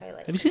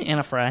Have you seen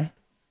Anna Fry?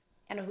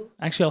 Anna who?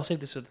 Actually, I'll say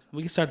this.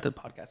 We can start the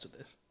podcast with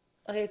this.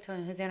 Okay, tell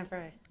me, who's Anna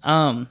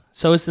Fry?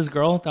 So it's this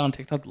girl on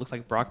TikTok that looks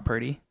like Brock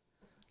Purdy.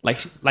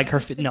 Like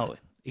her fit. No,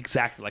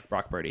 exactly like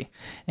Brock Purdy.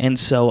 And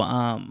so,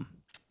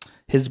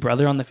 his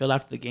brother on the field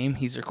after the game,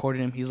 he's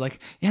recording him. He's like,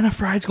 Anna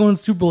Fry's going to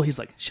the Super Bowl. He's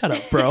like, shut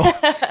up, bro.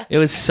 It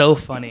was so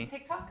funny.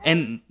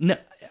 And no,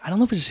 I don't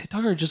know if it's just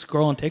TikTok or just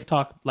girl on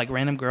TikTok, like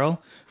random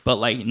girl. But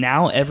like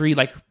now every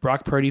like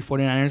Brock Purdy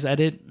 49ers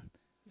edit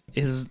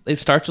it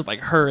starts with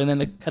like her and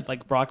then it cut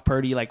like Brock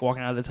Purdy like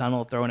walking out of the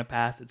tunnel, throwing a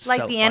pass. It's like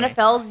so the funny.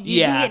 NFL's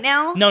using it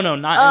now? No, not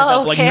NFL,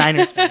 okay. like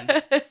Niners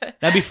fans.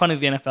 That'd be funny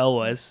if the NFL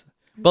was.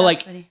 But That's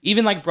like funny.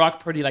 even like Brock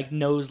Purdy like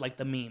knows like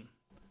the meme.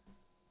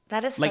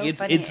 That is so Like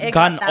funny. it's It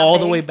gotten got that all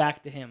the big? way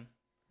back to him.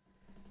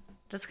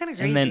 That's kind of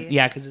crazy. And then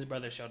because his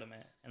brother showed him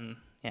it, and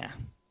yeah.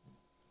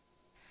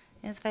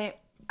 It's funny.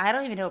 I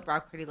don't even know what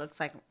Brock Purdy looks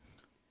like.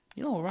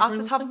 You know, Off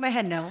the top of my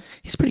head, no.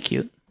 he's pretty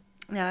cute.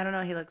 No, I don't know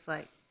what he looks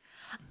like.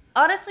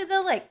 Honestly,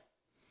 though, like,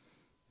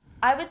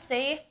 I would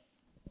say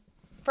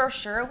for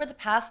sure over the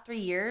past 3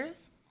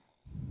 years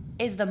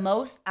is the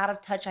most out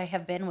of touch I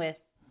have been with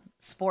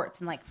sports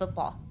and like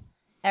football.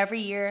 Every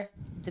year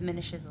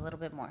diminishes a little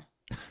bit more.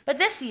 But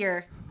this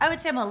year, I would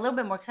say I'm a little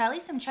bit more because at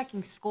least I'm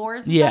checking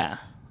scores and stuff.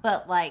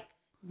 But like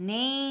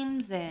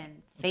names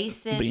and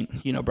faces.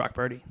 But you know Brock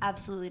Purdy.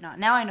 Absolutely not.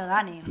 Now I know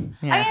that name.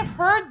 Yeah. I mean, I've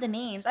heard the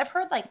names. I've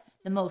heard like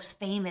the most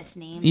famous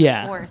names,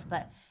 Yeah. of course.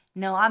 But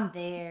no, I'm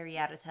very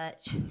out of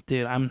touch.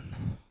 Dude, I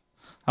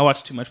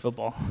watch too much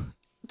football.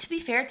 To be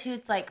fair, too,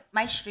 it's like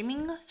my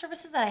streaming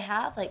services that I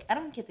have, like I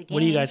don't get the games. What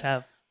do you guys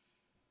have?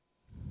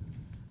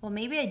 Well,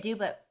 maybe I do,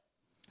 but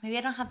maybe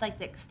I don't have like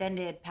the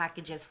extended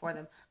packages for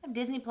them. I have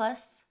Disney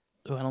Plus,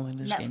 Oh, I don't think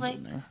there's games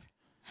in there. Netflix.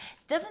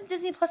 Doesn't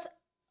Disney Plus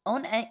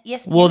own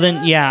ESPN? Well, then,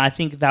 now? yeah, I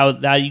think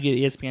that you get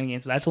ESPN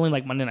games, but that's only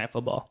like Monday Night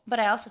Football. But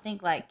I also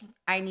think like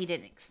I need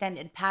an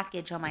extended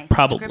package on my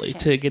Probably subscription.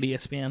 to get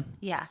ESPN.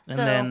 Yeah. And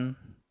So then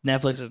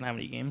Netflix doesn't have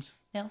any games.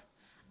 no,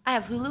 I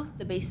have Hulu,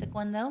 the basic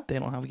one though. They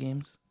don't have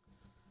games.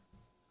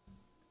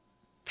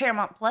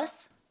 Paramount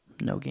Plus.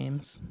 No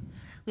games.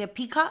 We have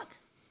Peacock.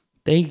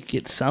 They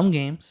get some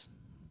games.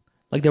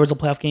 Like there was a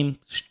playoff game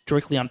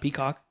strictly on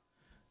Peacock.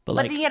 But But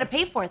like then you got to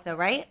pay for it though,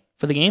 right?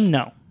 for the game,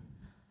 no.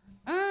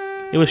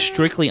 It was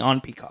strictly on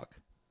Peacock.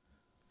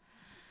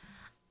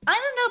 I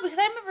don't know because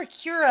I remember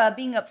Kira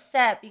being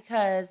upset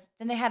because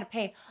then they had to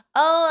pay.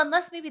 Oh,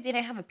 unless maybe they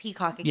didn't have a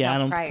Peacock account Yeah, I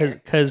don't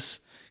prior. because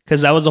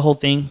that was the whole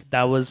thing.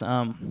 That was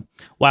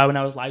why when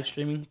I was live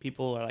streaming,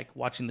 people are like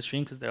watching the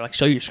stream because they're like,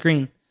 show your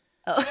screen.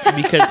 Oh.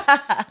 Because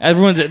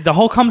the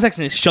whole comment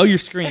section is show your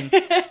screen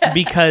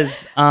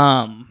because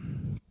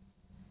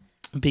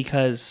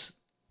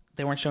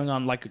they weren't showing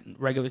on like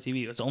regular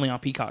TV. It was only on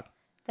Peacock.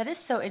 That is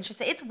so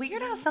interesting. It's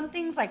weird how some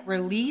things like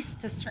release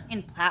to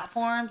certain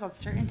platforms on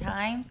certain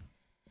times.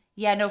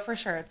 Yeah, no, for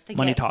sure. It's to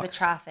Money get talks. the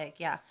traffic.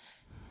 Yeah.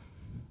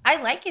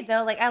 I like it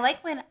though. Like I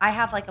like when I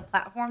have like a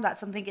platform that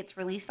something gets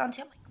released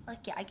onto. I'm like,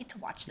 look, yeah, I get to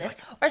watch this.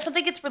 Or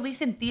something gets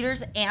released in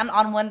theaters and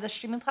on one of the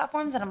streaming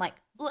platforms, and I'm like,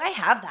 ooh, I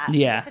have that.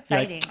 Yeah, It's you're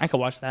exciting. like, I could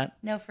watch that.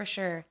 No, for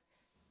sure.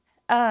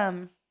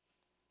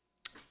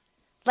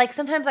 Like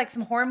sometimes like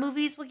some horror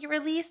movies will get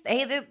released.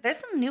 Hey, there's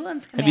some new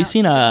ones coming out. Have you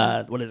seen Some good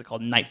ones. what is it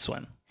called, Night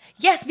Swim?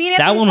 Yes, me and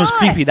That Anthony one was saw it.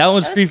 creepy. That one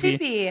was That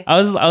creepy. I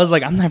was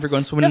like, I'm never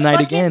going swimming tonight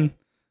again.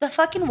 The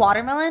fucking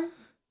watermelon.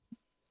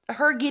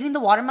 Her getting the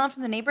watermelon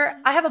from the neighbor.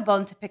 I have a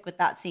bone to pick with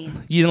that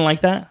scene. You didn't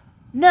like that?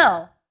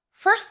 No.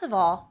 First of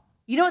all,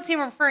 you know what scene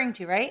I'm referring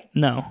to, right?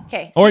 No.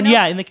 Okay. Or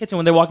yeah, in the kitchen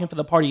when they're walking for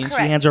the party and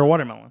Correct. she hands her a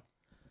watermelon.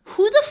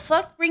 Who the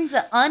fuck brings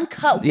an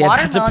uncut Yeah,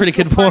 watermelon? that's a pretty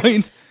to good party?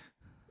 point.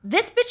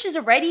 This bitch is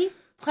already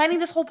planning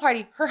this whole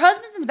party. Her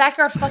husband's in the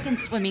backyard fucking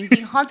swimming,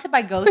 being haunted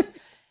by ghosts.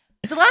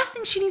 The last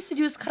thing she needs to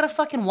do is cut a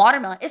fucking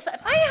watermelon. If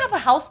I have a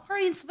house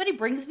party and somebody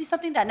brings me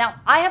something that now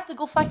I have to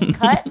go fucking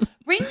cut,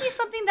 bring me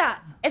something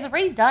that is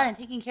already done and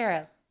taken care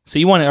of. So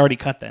you want it already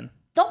cut then?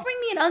 Don't bring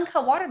me an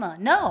uncut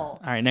watermelon. No. All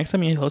right, next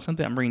time you host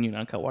something, I'm bringing you an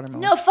uncut watermelon.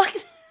 No, fuck.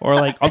 Or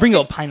like, I'll bring you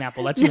a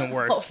pineapple. That's even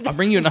worse. I'll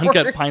bring you an that's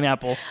uncut worse.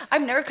 pineapple.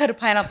 I've never cut a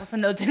pineapple, so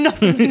no, they're not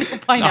bringing me a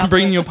pineapple. I'm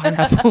bringing you a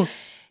pineapple.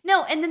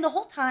 No, and then the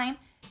whole time,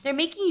 they're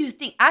making you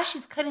think, as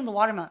she's cutting the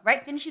watermelon,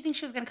 right? Didn't you think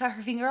she was going to cut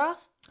her finger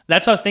off?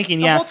 That's what I was thinking,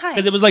 The yeah. whole time.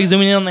 Because it was like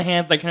zooming in on the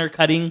hand, like her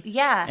cutting.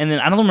 Yeah. And then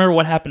I don't remember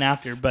what happened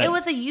after, but It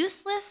was a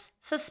useless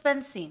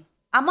suspense scene.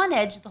 I'm on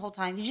edge the whole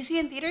time. Did you see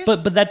it in theaters?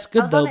 but that's I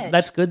good was on though. edge.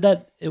 That's good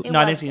that no, I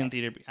didn't was see it in good.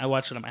 theater. I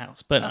watched it at my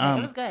house. But Okay,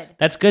 it was good.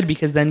 That's good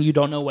because then you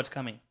don't know what's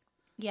coming.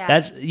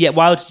 Yeah.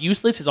 While it's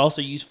useless, it's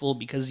also useful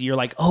because you're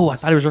like, oh, I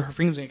thought it was her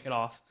fingers gonna get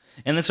off.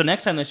 And then so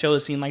next time the show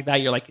is seen like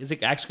that, you're like, is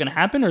it actually gonna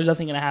happen or is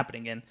nothing gonna happen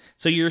again?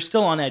 So you're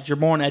still on edge. You're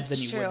more on edge than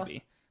you would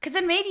be. Because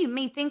it made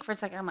me think for a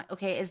second. I'm like,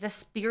 okay, is this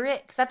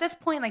spirit? Because at this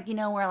point, like,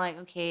 we're like,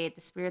 okay,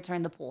 the spirits are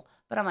in the pool.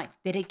 But I'm like,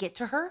 did it get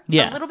to her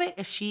Yeah. a little bit?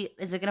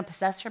 Is it going to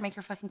possess her, make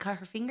her fucking cut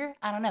her finger?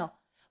 I don't know.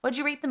 What'd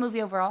you rate the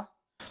movie overall?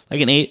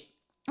 Like an 8.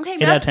 Okay,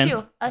 8 out of us 10.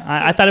 too.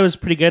 I thought it was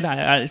pretty good.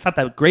 It's not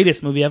the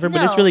greatest movie ever,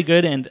 but it's No. really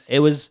good. And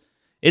it's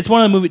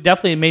one of the movies,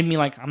 definitely made me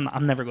like,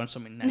 I'm never going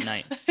swimming that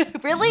night.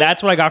 Really?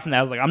 That's what I got from that.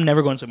 I was like, I'm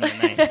never going swimming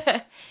at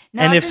night.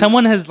 No, And if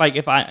someone has like,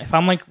 if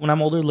I'm like when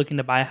I'm older looking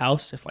to buy a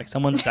house, if like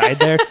someone's died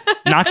there,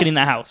 not getting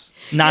that house,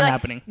 not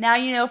happening. Now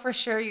you know for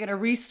sure you're gonna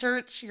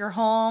research your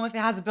home if it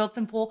has a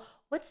built-in pool.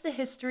 What's the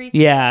history?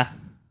 Yeah.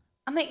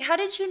 I'm like, how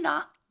did you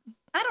not?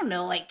 I don't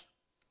know. Like,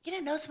 you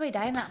didn't know somebody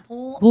died in that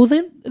pool. Well,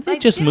 they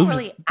Like, just they don't moved.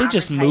 really They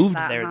just advertise moved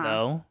that, there huh?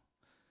 though,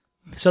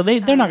 so they're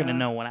not gonna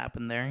know what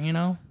happened there. You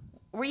know.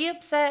 Were you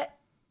upset?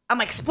 I'm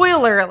like,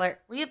 spoiler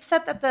alert. Were you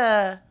upset that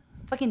the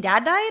fucking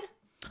dad died?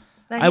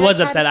 That I he, was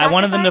like, had upset. to I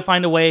wanted them to sacrifice?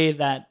 find a way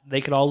that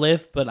they could all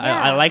live, but I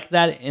Yeah. like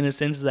that in a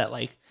sense that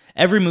like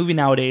every movie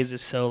nowadays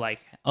is so like,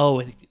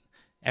 oh,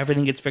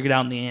 everything gets figured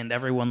out in the end.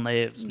 Everyone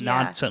lives. Yeah.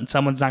 Not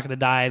someone's not gonna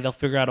die. They'll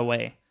figure out a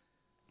way.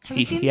 Have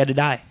you He had to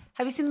die.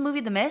 seen the movie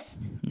The Mist?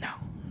 No.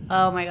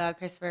 Oh my God,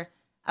 Christopher.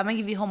 I'm gonna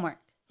give you homework.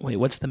 Wait,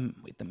 what's the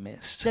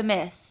mist? The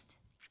Mist.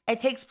 It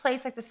takes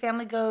place like this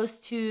family goes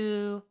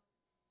to.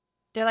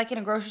 They're like in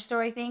a grocery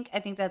store, I think. I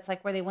think that's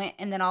like where they went,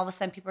 and then all of a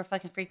sudden people are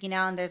fucking freaking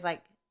out, and there's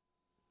like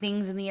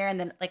things in the air, and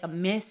then like a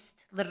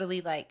mist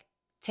literally like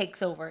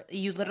takes over.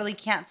 You literally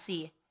can't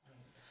see.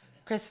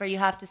 Christopher, you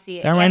have to see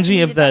it. That reminds me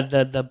he of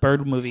did the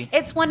bird movie.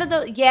 It's one of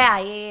the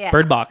yeah.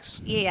 Bird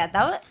Box. Yeah.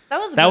 That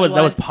was a That good was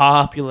one.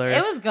 popular.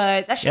 It was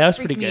good. That shit Yeah, it was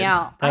freaked pretty me good.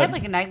 out. I had That-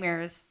 like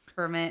nightmares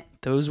for a minute.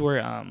 Those were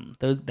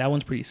that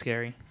one's pretty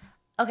scary.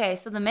 Okay,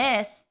 so The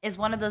Mist is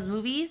one of those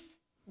movies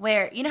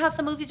where you know how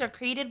some movies are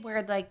created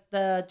where like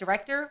the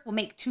director will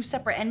make two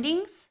separate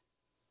endings.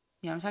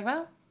 You know what I'm talking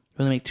about?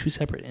 Where they make two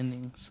separate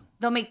endings.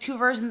 They'll make two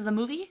versions of the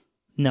movie.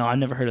 No, I've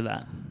never heard of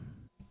that.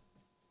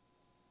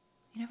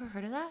 You never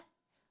heard of that?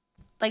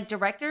 Like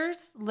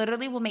directors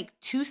literally will make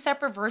two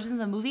separate versions of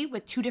the movie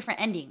with two different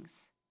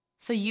endings.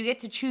 So you get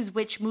to choose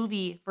which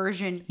movie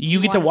version You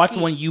get to wanna watch see.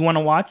 the one you want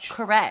to watch.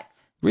 Correct.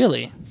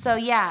 Really? So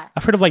yeah.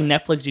 I've heard of like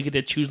Netflix. You get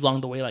to choose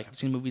along the way. Like I've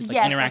seen movies like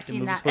Yes, I've interactive seen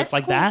movies. that. So it's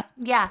like cool. that.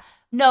 Yeah.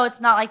 No, it's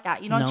not like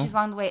that. You don't No? choose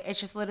along the way. It's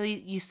just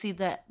literally you see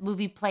the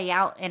movie play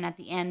out, and at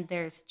the end,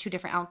 there's two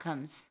different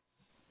outcomes.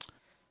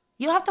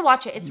 You'll have to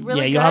watch it. It's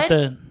really You'll have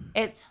good.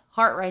 to. It's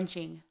heart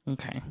wrenching.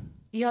 Okay.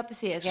 You have to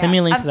see it. Send me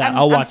a link to that.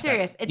 I'll I'm watch that.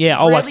 serious. It's Yeah,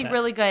 I'll really, watch that.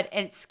 really good.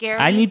 And it's scary.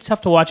 I need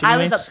stuff to watch. I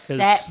Anyways, was upset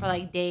 'cause for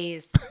like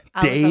days.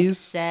 Days? I was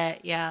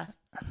upset. Yeah.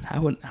 I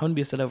wouldn't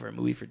be upset over a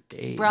movie for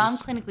days. Bro, I'm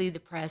clinically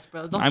depressed,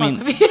 bro. Don't I fuck mean,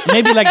 with me.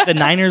 maybe like the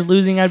Niners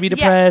losing, I'd be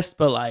depressed.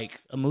 But like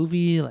a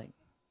movie, like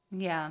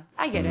Yeah,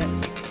 I get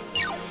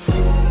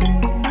it.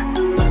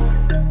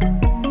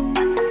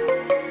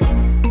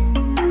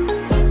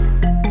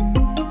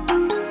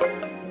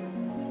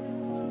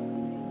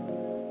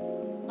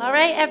 All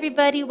right,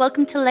 everybody,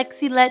 welcome to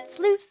Lexi Let's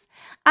Loose.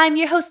 I'm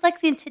your host,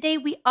 Lexi, and today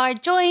we are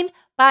joined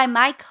by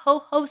my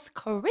co-host,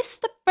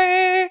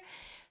 Christopher.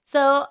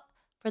 So,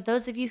 for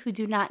those of you who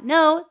do not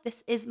know,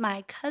 this is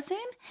my cousin,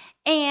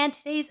 and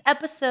today's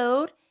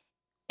episode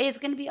is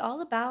going to be all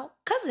about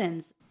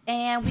cousins.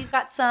 And we've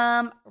got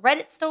some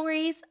Reddit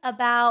stories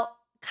about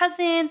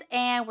cousins,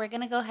 and we're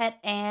going to go ahead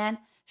and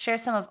share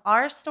some of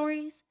our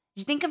stories.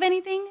 Did you think of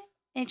anything?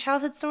 Any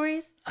childhood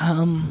stories?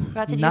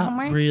 About to do not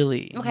homework?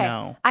 really. Okay.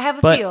 No. I have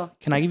a But few.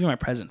 can I give you my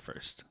present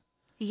first?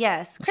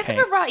 Yes. Okay.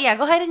 Christopher brought,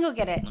 go ahead and go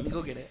get it. Let me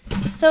go get it.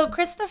 So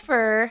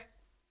Christopher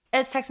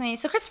is texting me.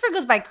 So Christopher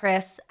goes by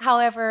Chris.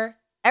 However,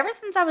 ever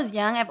since I was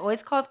young, I've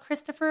always called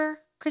Christopher.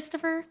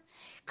 Christopher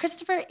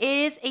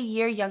is a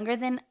year younger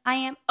than I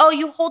am. Oh,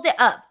 you hold it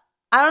up.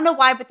 I don't know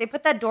why, but they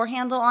put that door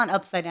handle on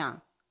upside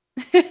down.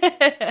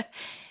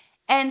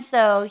 And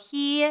so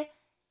he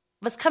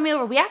was coming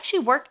over. We actually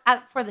work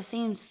for the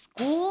same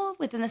school,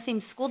 within the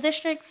same school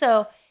district.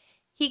 So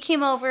he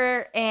came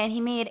over and he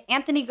made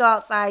Anthony go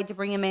outside to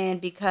bring him in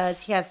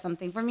because he has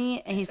something for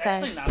me. And he It's said,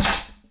 actually not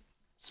that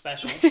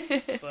special,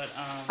 but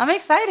I'm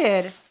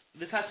excited.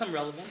 this has some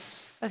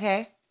relevance.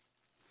 Okay.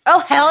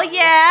 Oh, hell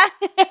yeah.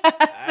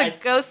 It's a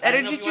ghost I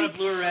don't know energy if you want drink. a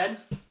blue or red.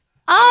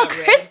 Oh, got red. Let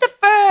me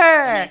Christopher.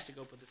 actually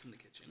go put this in the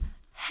kitchen.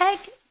 Heck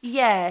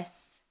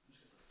yes.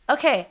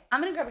 Okay,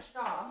 I'm going to grab a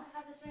straw. I'm going to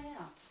have this right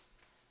now.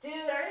 Dude, I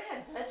already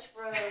had Dutch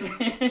Bros.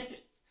 Damn,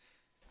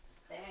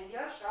 you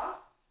have a straw?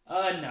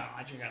 No,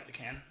 I drink out of the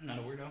can. I'm not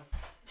a weirdo.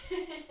 I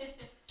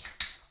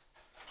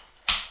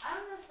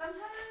don't know,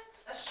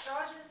 sometimes a straw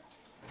just...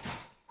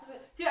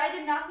 Dude, I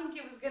did not think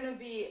it was going to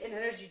be an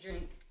energy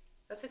drink.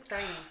 That's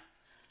exciting.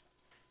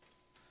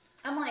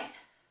 I'm like,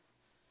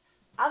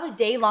 I have a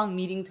day-long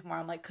meeting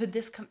tomorrow. I'm like, could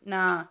this come?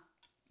 Nah.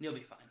 You'll be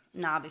fine.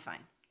 Nah, I'll be fine.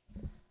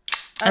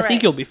 I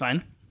think you'll be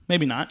fine.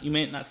 Maybe not. You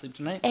may not sleep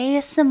tonight.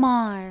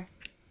 ASMR.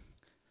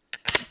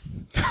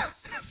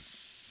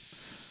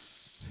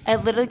 I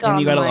literally got And on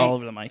you the got it mic. all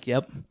over the mic.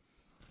 Yep.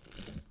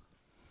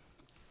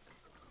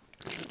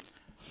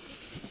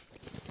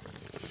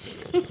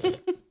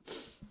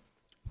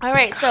 All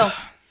right, so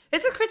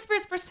this is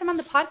Christopher's first time on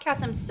the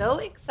podcast. I'm so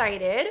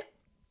excited.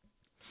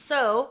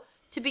 So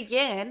to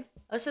begin,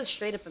 this is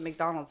straight up a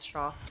McDonald's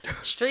straw.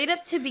 Straight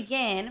up to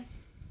begin,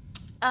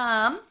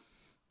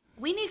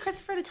 we need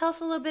Christopher to tell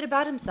us a little bit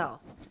about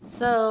himself.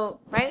 So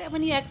right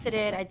when you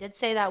exited, I did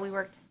say that we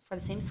worked for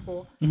the same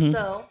school. Mm-hmm.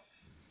 So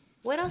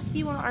what else do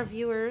you want our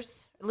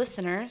viewers,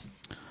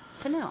 listeners,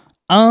 to know?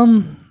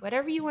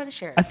 Whatever you want to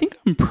share. I think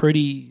I'm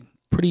pretty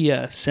pretty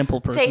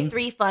simple person. Say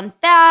 3 fun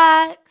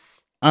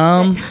facts.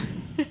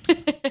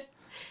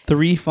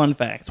 3 fun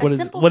facts. What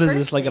is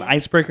this, like an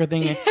icebreaker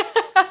thing?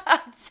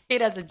 Say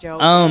it as a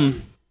joke.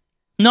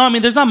 No, I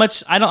mean there's not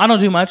much. I don't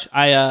do much.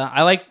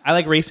 I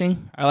like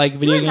racing. I like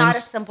video games. You're not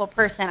a simple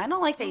person. I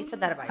don't like that you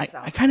said that about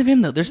yourself. I kind of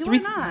am though. There's you 3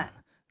 are not.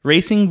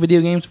 Racing,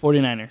 video games,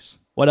 49ers.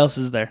 What else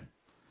is there?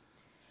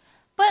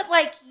 But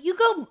like you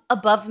go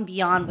above and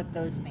beyond with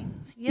those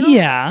things. You don't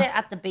sit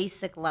at the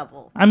basic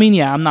level. I mean,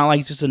 yeah, I'm not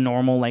like just a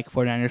normal like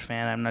 49ers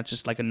fan. I'm not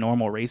just like a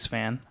normal race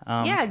fan.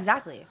 Yeah,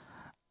 exactly.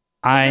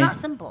 So you're not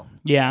simple.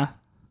 Yeah.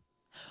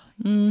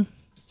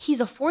 He's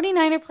a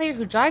 49er player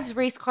who drives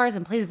race cars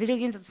and plays video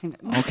games at the same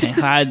time. Okay,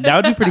 that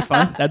would be pretty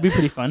fun. That'd be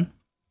pretty fun.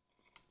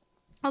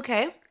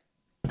 Okay.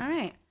 All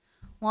right.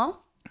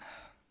 Well,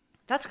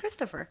 that's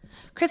Christopher.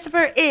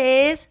 Christopher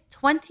is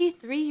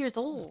 23 years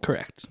old.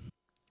 Correct.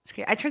 That's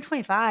great. I turned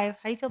 25. How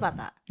do you feel about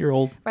that? You're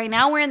old. Right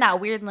now, we're in that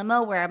weird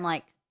limbo where I'm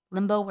like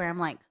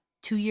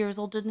 2 years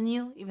older than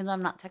you, even though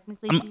I'm not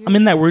technically 2 years. I'm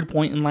in that weird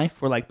point in life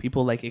where like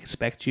people like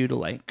expect you to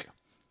like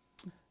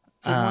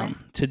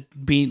to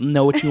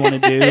know what you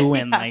want to do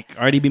and like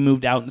already be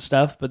moved out and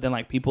stuff, but then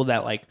like people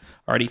that like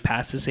already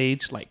past this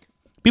age, like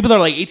people that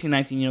are like 18,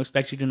 19,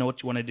 expect you to know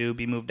what you want to do,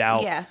 be moved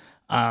out. Yeah.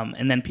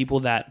 And then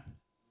people that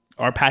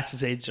are past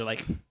this age are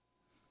like, you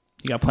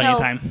got plenty of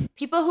time.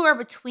 People who are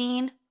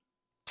between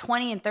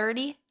 20 and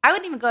 30, I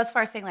wouldn't even go as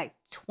far as saying like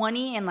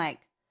 20 and like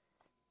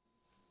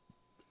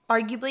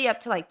arguably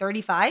up to like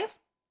 35.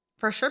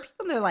 For sure,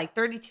 people that are like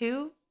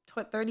 32,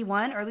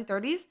 31, early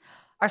 30s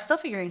are still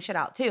figuring shit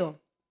out too.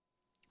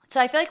 So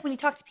I feel like when you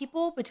talk to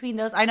people between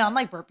those, I know I'm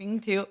like burping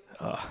too.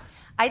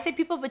 I say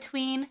people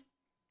between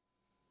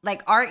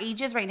like our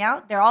ages right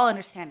now, they're all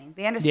understanding.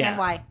 They understand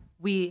why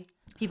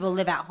people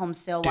live at home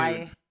still,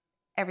 why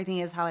everything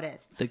is how it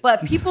is.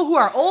 But people who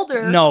are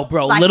older, no,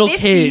 bro, like little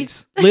 50,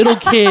 kids,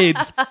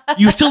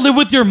 you still live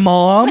with your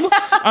mom?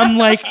 I'm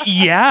like,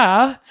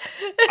 yeah,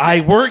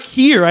 I work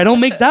here. I don't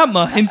make that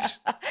much.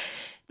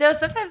 No,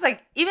 sometimes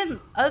like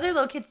even other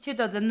little kids too,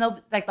 though, then they'll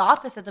like the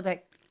opposite. They'll be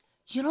like,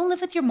 you don't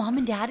live with your mom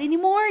and dad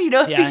anymore? You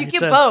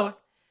get both.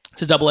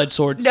 It's a double-edged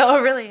sword. No,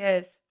 it really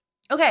is.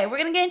 Okay, we're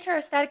going to get into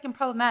our static and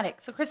problematic.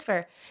 So,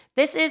 Christopher,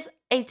 this is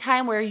a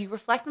time where you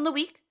reflect on the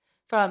week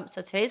so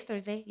today's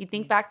Thursday. You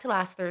think back to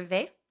last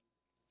Thursday.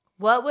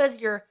 What was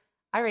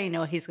I already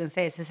know what he's going to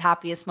say. It's his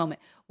happiest moment.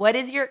 What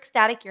is your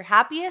ecstatic, your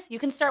happiest? You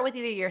can start with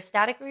either your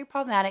ecstatic or your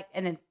problematic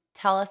and then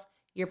tell us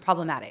your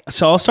problematic.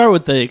 So I'll start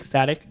with the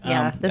ecstatic.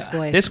 Yeah, this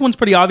boy. This one's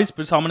pretty obvious,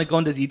 but so I'm going to go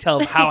into detail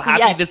of how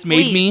happy this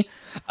made me.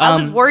 I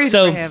was worried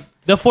for him.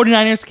 The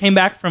 49ers came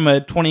back from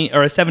a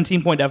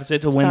 17-point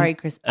deficit to win.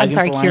 I'm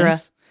sorry,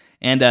 Kira.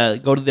 And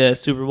go to the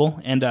Super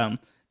Bowl. And that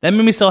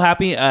made me so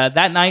happy.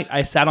 That night,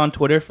 I sat on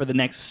Twitter for the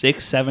next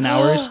 6-7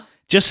 hours,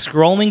 just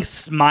scrolling,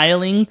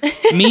 smiling.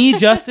 Me,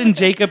 Justin,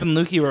 Jacob, and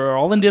Lukey were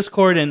all in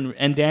Discord,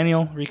 and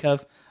Daniel,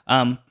 Rekov,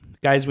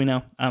 guys we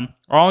know, are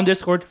all in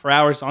Discord for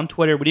hours on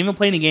Twitter. We didn't even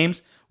play any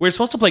games. We were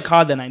supposed to play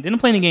COD that night. Didn't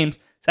play any games.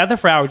 Sat there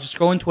for hours, just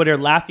scrolling Twitter,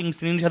 laughing,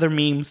 sending each other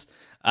memes,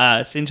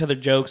 sending each other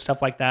jokes,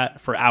 stuff like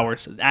that for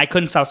hours. I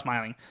couldn't stop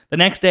smiling. The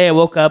next day, I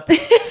woke up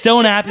still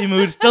in a happy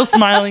mood, still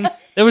smiling.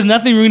 There was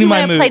nothing ruining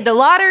my mood. Played the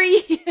lottery.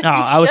 Oh,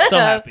 I was so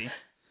happy.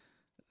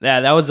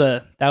 Yeah, that was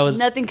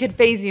nothing could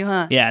faze you,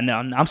 huh? Yeah, no,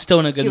 I'm still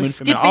in a good mood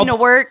for me. Skipping to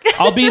work.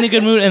 I'll be in a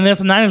good mood, and then if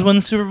the Niners win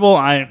the Super Bowl,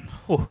 I'll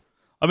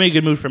be in a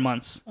good mood for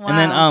months. Wow. And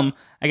then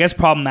I guess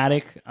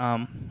problematic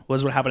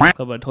was what happened in the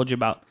club I told you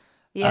about.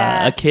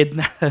 Yeah, a kid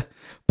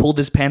pulled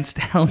his pants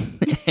down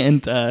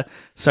and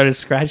started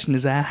scratching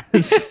his ass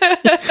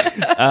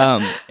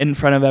in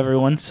front of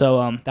everyone.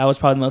 So that was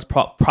probably the most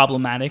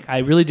problematic. I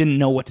really didn't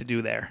know what to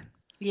do there.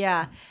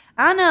 Yeah,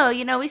 I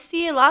don't know. We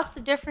see lots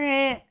of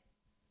different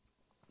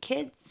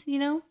kids,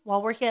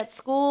 while working at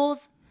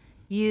schools.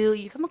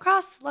 You come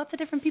across lots of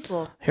different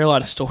people. Hear a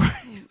lot of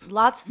stories.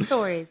 Lots of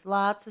stories.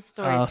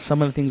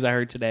 Some of the things I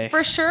heard today.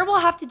 For sure, we'll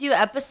have to do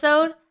an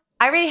episode.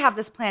 I already have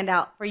this planned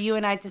out for you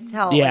and I to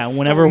tell. Yeah,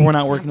 whenever we're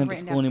not working at the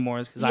school anymore,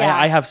 is because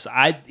I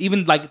have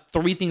even like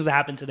 3 things that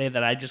happened today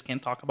that I just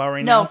can't talk about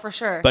right now. No, for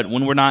sure. But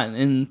when we're not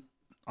in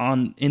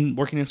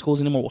working in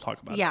schools anymore, we'll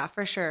talk about it. Yeah,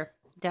 for sure,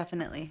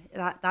 definitely.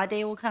 That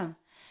day will come.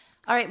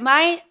 All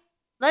right,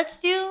 let's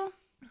do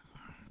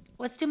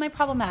my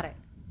problematic.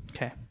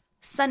 Okay.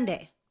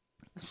 Sunday.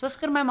 I'm supposed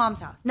to go to my mom's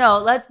house.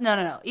 No.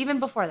 Even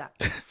before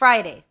that.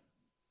 Friday.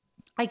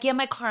 I get in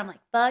my car. I'm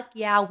like, fuck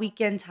yeah,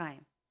 weekend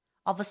time.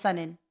 All of a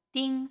sudden,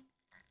 ding,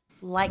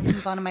 light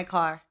comes on in my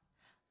car.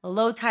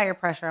 Low tire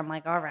pressure. I'm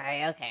like, all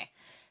right, okay.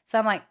 So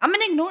I'm like, I'm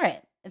going to ignore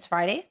it. It's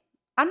Friday.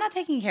 I'm not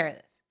taking care of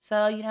this.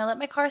 So, let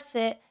my car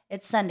sit.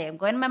 It's Sunday. I'm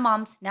going to my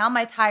mom's. Now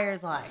my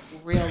tire's like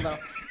real low.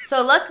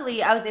 So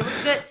luckily, I was able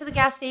to get to the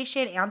gas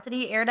station.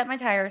 Anthony aired up my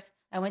tires.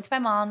 I went to my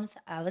mom's.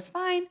 I was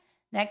fine.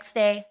 Next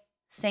day,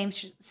 same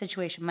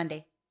situation.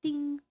 Monday,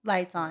 ding,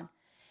 lights on.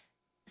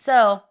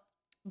 So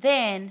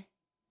then,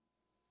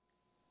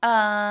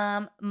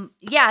 so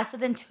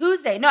then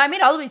Tuesday. No, I made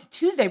it all the way to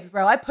Tuesday,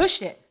 bro. I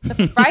pushed it.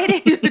 So Friday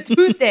to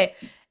Tuesday.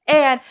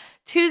 And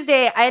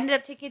Tuesday, I ended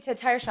up taking it to a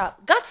tire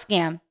shop. Got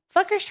scammed.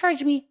 Fuckers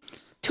charged me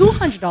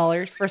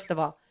 $200, first of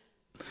all.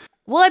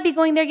 Will I be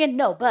going there again?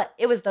 No, but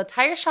it was the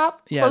tire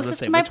shop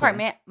closest to my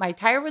apartment. My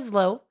tire was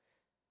low.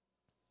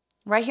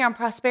 Right here on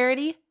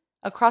Prosperity,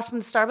 across from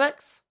the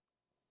Starbucks.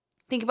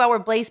 Think about where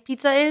Blaze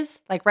Pizza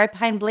is, like right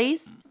behind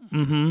Blaze.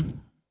 Mm-hmm.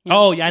 Yeah.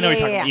 Oh, yeah, I know what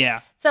you're talking about. Yeah.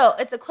 So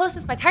it's the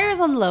closest. My tire's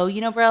on low,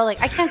 bro. Like,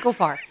 I can't go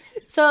far.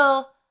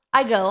 So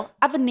I go.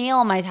 I have a nail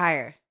on my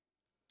tire.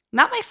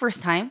 Not my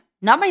first time.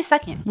 Not my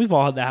second. We've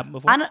all had that happen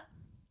before.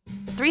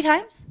 3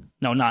 times?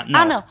 No. I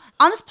don't know.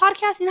 On this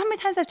podcast, you know how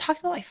many times I've talked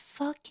about my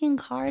fucking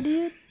car,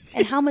 dude?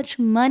 And how much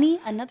money?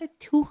 Another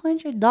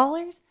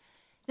 $200?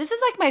 This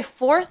is like my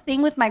 4th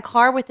thing with my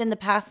car within the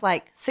past,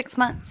 6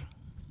 months.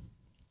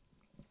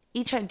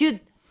 Each time.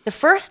 Dude, the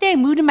first day I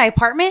moved in my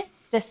apartment,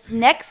 this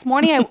next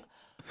morning,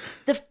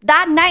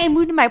 that night I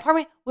moved in my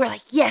apartment, we were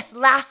like, yes,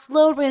 last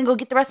load. We're going to go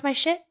get the rest of my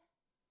shit.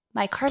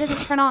 My car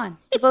doesn't turn on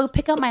to go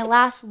pick up my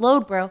last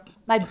load, bro.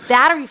 My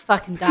battery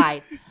fucking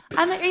died.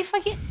 I'm like, are you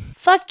fucking...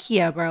 Fuck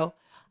yeah, bro.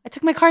 I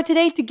took my car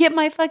today to get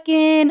my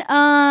fucking,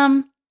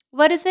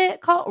 what is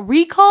it called?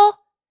 Recall?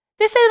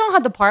 They say they don't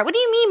have the part. What do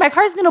you mean? My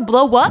car's going to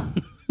blow up?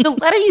 The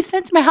letter you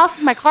sent to my house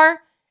is my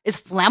car is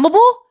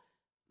flammable?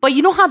 But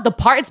you don't have the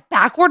part? It's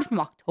backward from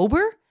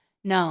October?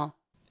 No.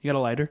 You got a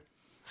lighter?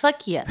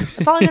 Fuck yeah.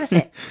 That's all I got to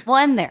say. We'll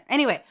end there.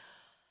 Anyway,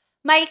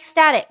 my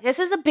ecstatic. This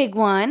is a big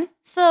one.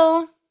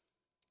 So...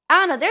 I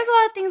don't know. There's a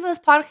lot of things on this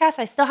podcast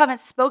I still haven't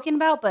spoken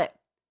about, but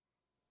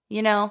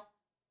I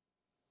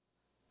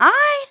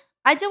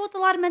deal with a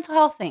lot of mental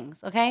health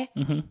things. Okay,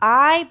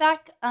 I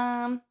back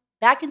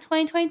in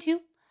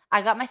 2022,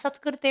 I got myself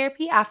to go to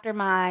therapy after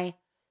my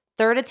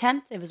 3rd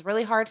attempt. It was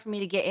really hard for me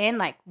to get in.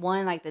 Like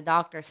the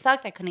doctor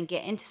sucked. I couldn't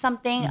get into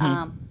something.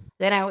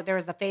 Then there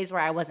was a phase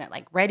where I wasn't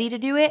ready to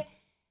do it,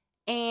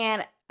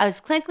 and I was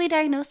clinically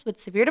diagnosed with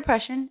severe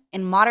depression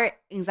and moderate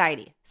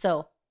anxiety.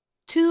 So.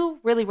 2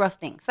 really rough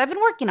things. So I've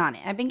been working on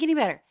it. I've been getting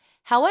better.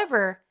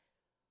 However,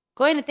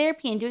 going to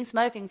therapy and doing some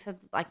other things have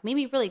made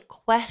me really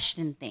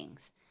question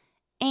things.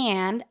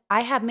 And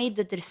I have made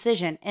the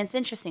decision, and it's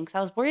interesting because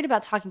I was worried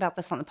about talking about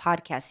this on the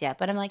podcast yet,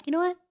 but I'm like, you know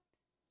what?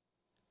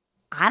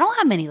 I don't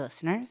have many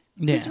listeners.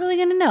 Yeah. Who's really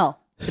going to know?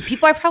 The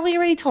people I probably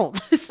already told.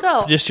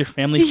 So just your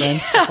family,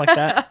 friends, stuff like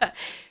that.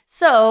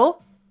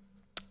 So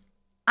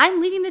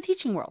I'm leaving the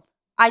teaching world.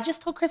 I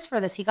just told Christopher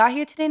this. He got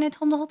here today and I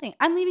told him the whole thing.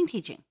 I'm leaving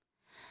teaching.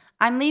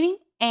 I'm leaving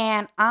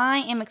and I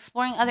am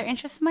exploring other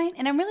interests of mine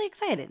and I'm really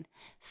excited.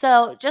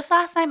 So just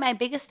last night, my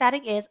biggest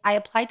static is I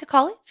applied to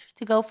college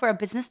to go for a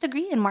business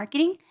degree in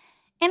marketing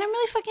and I'm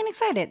really fucking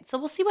excited. So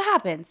we'll see what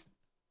happens.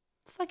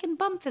 Fucking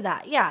bump to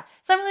that. Yeah.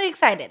 So I'm really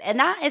excited. And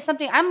that is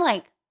something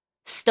I'm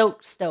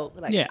stoked.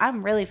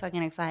 I'm really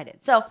fucking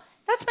excited. So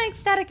that's my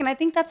ecstatic and I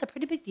think that's a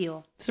pretty big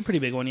deal. It's a pretty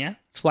big one, yeah.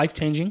 It's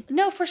life-changing.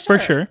 No, for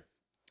sure.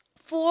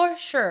 For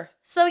sure.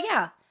 So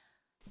yeah.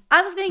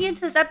 I was going to get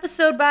into this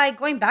episode by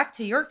going back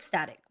to your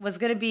ecstatic. Was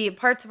going to be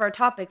parts of our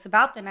topics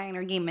about the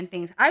Niner game and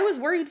things. I was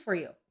worried for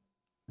you.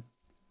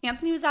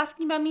 Anthony was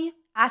asking about me,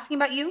 asking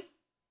about you.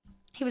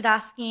 He was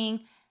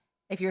asking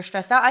if you're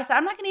stressed out. I said,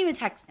 I'm not going to even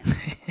text him.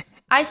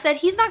 I said,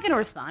 he's not going to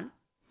respond.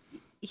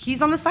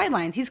 He's on the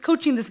sidelines. He's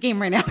coaching this game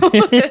right now.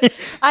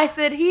 I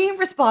said, he ain't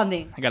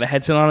responding. I got a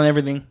headset on and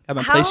everything. Got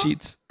my play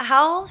sheets.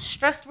 How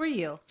stressed were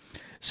you?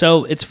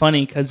 So it's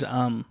funny because...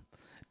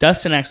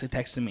 Dustin actually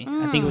texted me.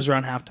 I think it was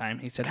around halftime.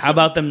 He said, how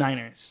about them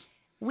Niners?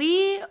 Or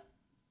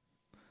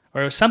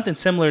it was something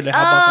similar to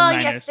how about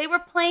them Niners. Yes, they were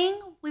playing.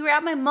 We were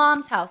at my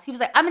mom's house. He was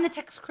like, I'm going to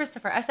text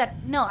Christopher. I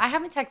said, no, I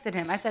haven't texted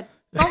him. I said,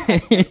 don't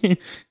text him.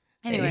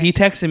 Anyway. He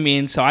texted me,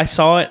 and so I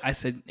saw it. I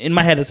said, in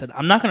my head, I said,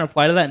 I'm not going to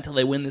reply to that until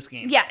they win this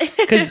game. Yeah.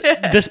 Because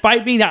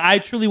despite being that, I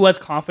truly was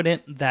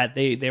confident that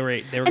they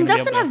were going to be able to. And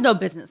Dustin has no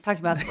business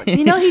talking about sports.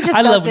 He just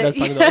I love when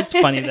Dustin talks about it. It's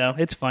funny, though.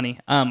 It's funny.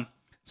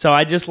 So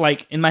I just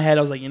in my head,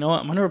 I was like, you know what?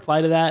 I'm going to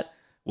reply to that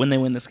when they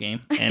win this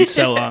game. And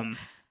so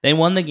they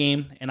won the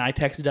game, and I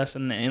texted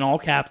Dustin in all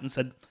caps and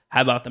said,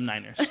 how about them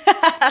Niners?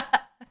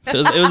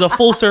 So it was a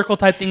full circle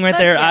type thing right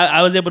there. Yeah.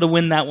 I was able to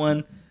win that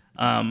one.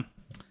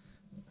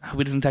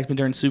 He doesn't text me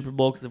during Super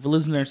Bowl because if we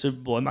lose during Super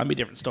Bowl, it might be a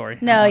different story.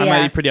 I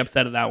might be pretty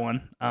upset at that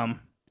one. No,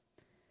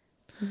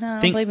 I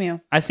don't blame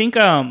you. I think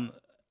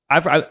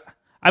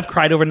I've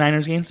cried over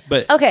Niners games,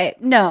 but okay,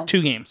 no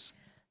 2 games.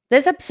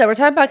 This episode, we're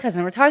talking about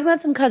cousins. We're talking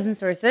about some cousin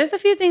stories. So there's a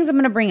few things I'm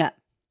going to bring up.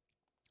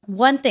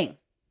 One thing.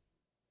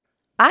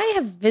 I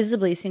have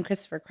visibly seen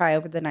Christopher cry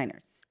over the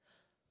Niners.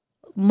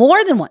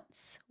 More than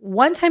once.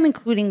 One time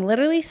including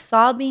literally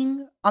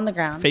sobbing on the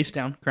ground. Face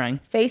down, crying.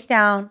 Face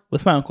down.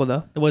 With my uncle,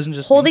 though. It wasn't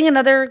just holding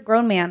another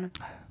grown man.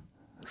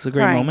 It's a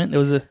great crying. Moment. It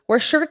was were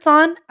shirts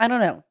on? I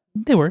don't know.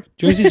 They were.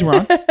 Jerseys were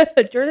on.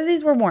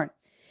 Jerseys were worn.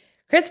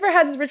 Christopher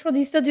has his ritual. Do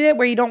you still do it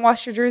where you don't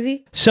wash your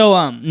jersey?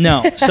 So,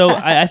 no. So,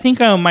 I think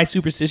my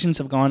superstitions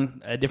have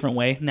gone a different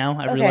way now.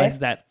 I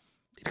realized that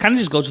it kind of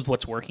just goes with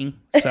what's working.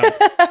 So,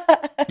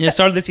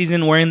 started the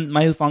season wearing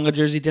my Hufanga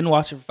jersey. Didn't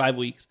wash it for 5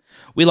 weeks.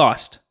 We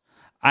lost.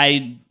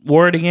 I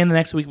wore it again the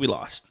next week. We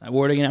lost. I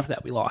wore it again after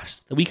that. We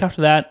lost. The week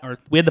after that, or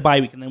we had the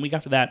bye week, and then the week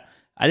after that,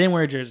 I didn't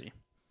wear a jersey.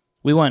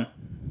 We won.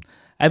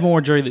 I haven't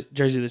worn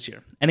jersey this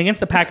year. And against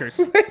the Packers.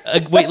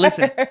 Wait,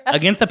 listen.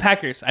 Against the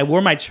Packers, I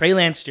wore my Trey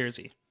Lance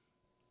jersey.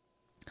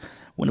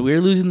 When we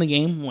were losing the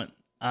game,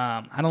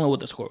 I don't know what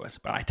the score was,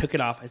 but I took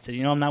it off. I said,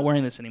 I'm not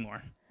wearing this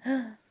anymore.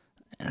 And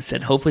I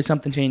said, hopefully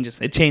something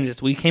changes. It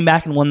changes. We came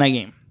back and won that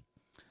game.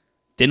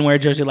 Didn't wear a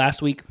jersey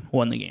last week,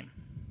 won the game.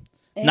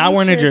 Not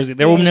wearing a jersey.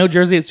 There will be no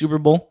jersey at Super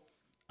Bowl.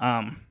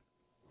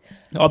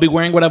 I'll be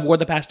wearing what I've worn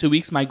the past 2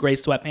 weeks, my gray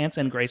sweatpants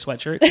and gray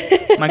sweatshirt.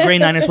 My gray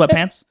Niner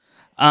sweatpants.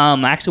 I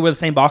actually wear the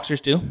same boxers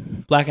too,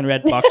 black and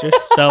red boxers.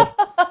 So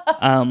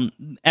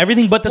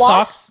everything but the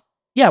socks.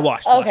 Yeah,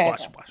 washed.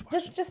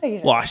 Just making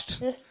sure. Washed.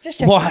 Just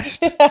checking.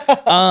 Washed.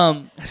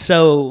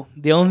 So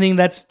the only thing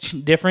that's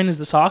different is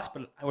the socks,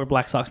 but I wear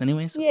black socks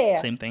anyways. So Yeah.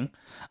 Same thing.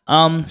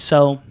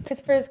 So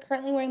Christopher is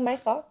currently wearing my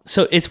socks.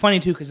 So it's funny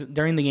too because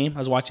during the game I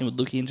was watching with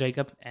Lukey and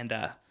Jacob, and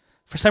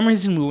for some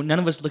reason none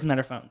of us looking at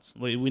our phones.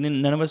 We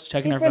didn't. None of us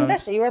checking our phones.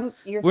 Invested.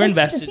 We're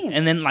invested,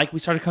 and then we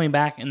started coming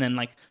back, and then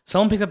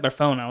someone picked up their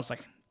phone. And I was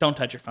like, "Don't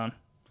touch your phone."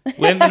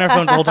 We haven't been on our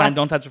phones the whole time.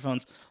 Don't touch your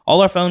phones.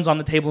 All our phones on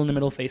the table in the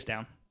middle, face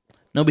down.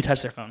 Nobody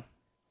touched their phone.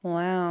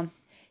 Wow.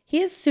 He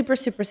is super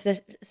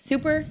superstitious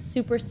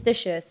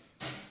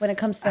when it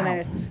comes to the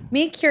Niners.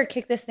 Me and Kira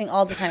kick this thing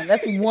all the time.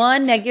 That's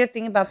one negative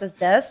thing about this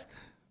desk.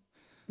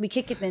 We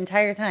kick it the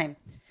entire time.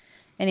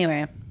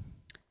 Anyway.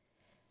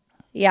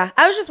 Yeah,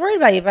 I was just worried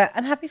about you, but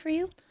I'm happy for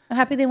you. I'm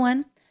happy they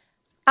won.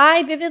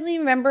 I vividly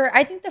remember,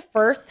 I think the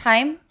first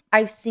time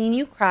I've seen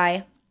you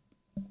cry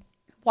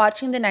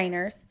watching the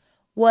Niners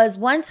was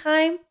one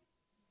time,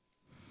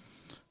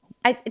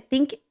 I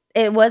think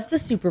it was the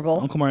Super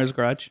Bowl. Uncle Mario's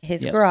garage.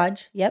 His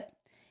garage, yep.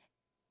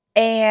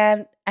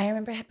 And I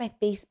remember I had my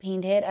face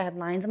painted. I had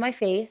lines on my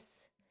face.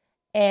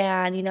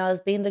 And, I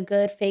was being the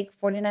good fake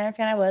 49er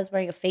fan I was,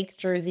 wearing a fake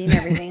jersey and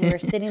everything. We were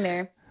sitting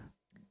there.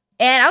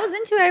 And I was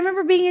into it. I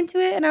remember being into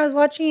it, and I was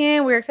watching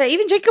it. We were excited.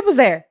 Even Jacob was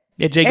there.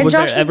 Yeah, Jacob was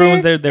there. Everyone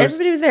was there.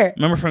 Everybody was there.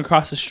 Remember from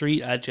across the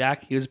street,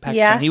 Jack? He was a Packers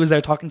fan. He was there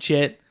talking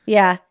shit.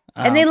 Yeah.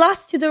 And they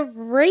lost to the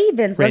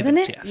Ravens, wasn't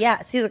it? Yes.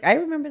 Yeah. See, look, I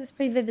remember this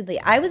pretty vividly.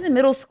 I was in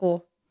middle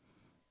school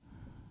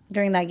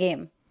during that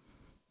game.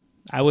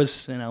 I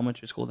was in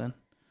elementary school then.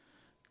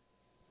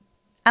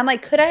 I'm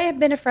like, could I have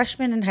been a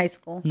freshman in high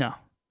school? No.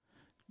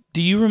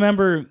 Do you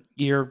remember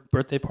your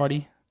birthday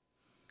party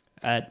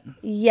at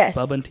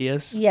Bubba and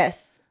Tia's?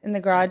 Yes, in the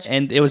garage.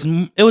 And it was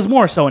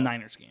more so a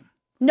Niners game.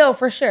 No,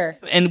 for sure.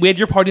 And we had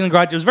your party in the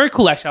garage. It was very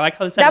cool, actually. I like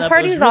how they set it up. That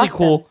party was really awesome.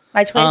 Cool.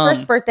 My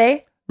 21st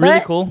birthday. Really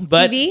cool.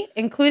 But TV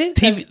included.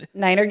 TV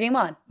Niner game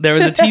on. There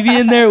was a TV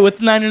in there with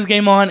the Niners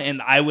game on,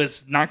 and I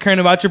was not caring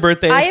about your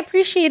birthday. I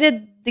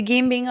appreciated the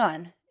game being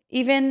on.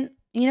 Even,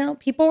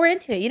 people were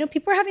into it.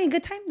 People were having a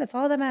good time. That's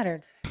all that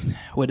mattered.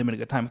 Would have been a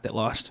good time if they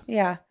lost.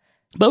 Yeah.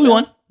 But we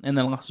won, and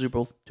then lost the Super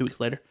Bowl 2 weeks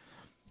later.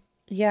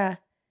 Yeah.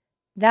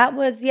 That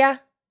was, yeah.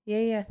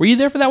 Were you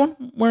there for that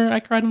one where I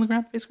cried on the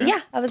ground? Face ground?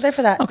 Yeah, I was there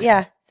for that. Okay.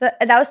 Yeah. So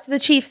that was to the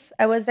Chiefs.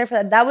 I was there for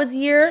that.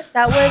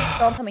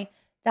 Don't tell me.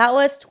 That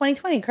was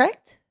 2020,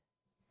 correct?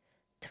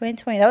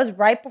 2020. That was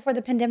right before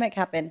the pandemic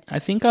happened. I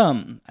think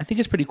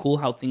it's pretty cool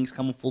how things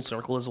come full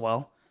circle as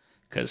well,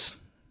 because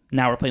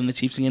now we're playing the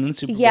Chiefs again in the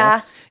Super Bowl.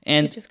 Yeah,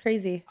 and which is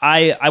crazy.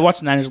 I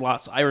watched the Niners a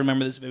lot, so I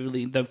remember this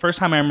vividly. The first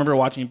time I remember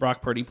watching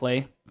Brock Purdy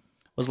play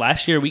was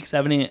last year, Week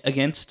 7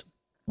 against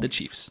the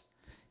Chiefs.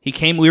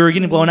 We were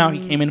getting blown out.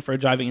 He came in for a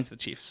drive against the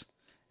Chiefs,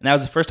 and that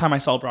was the first time I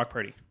saw Brock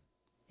Purdy.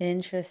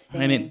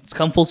 Interesting. And it's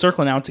come full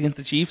circle now. It's against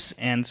the Chiefs,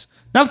 and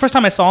not the first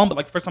time I saw him,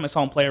 but the first time I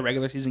saw him play a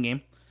regular season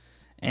game.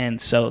 And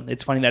so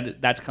it's funny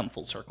that that's come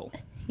full circle.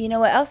 You know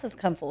what else has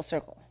come full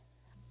circle?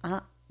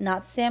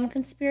 Not Sam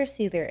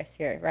conspiracy theorist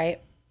here,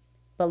 right?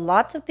 But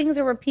lots of things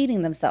are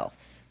repeating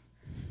themselves.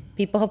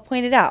 People have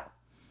pointed out.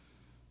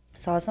 I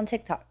saw this on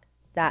TikTok.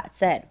 That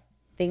said,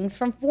 things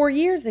from 4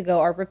 years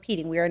ago are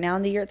repeating. We are now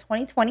in the year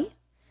 2020.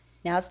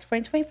 Now it's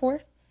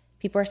 2024.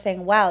 People are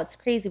saying, wow, it's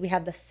crazy. We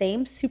have the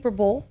same Super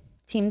Bowl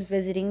teams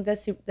visiting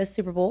the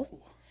Super Bowl.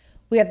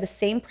 We have the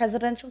same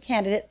presidential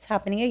candidates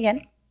happening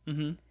again.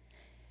 Mm-hmm.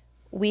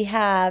 We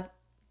have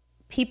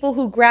people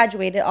who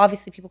graduated.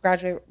 Obviously, people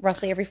graduate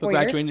roughly every 4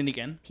 years. Graduating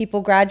again.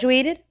 People are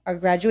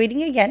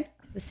graduating again.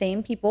 The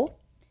same people.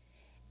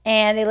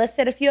 And they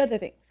listed a few other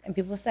things. And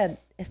people said,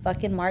 if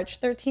fucking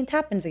March 13th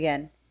happens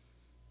again,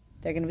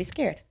 they're going to be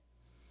scared.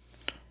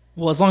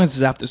 Well, as long as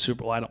it's after the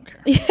Super Bowl, I don't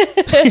care.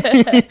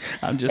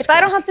 I'm just. If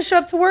I don't have to show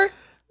up to work,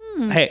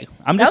 hey,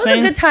 I'm just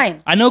saying. That was a good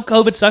time. I know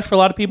COVID sucked for a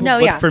lot of people,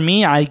 but for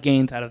me, I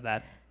gained out of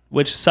that.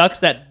 Which sucks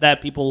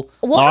that people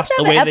lost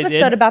the way they did. We'll have an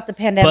episode about the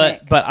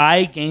pandemic. But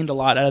I gained a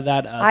lot out of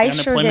that. I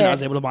sure did. I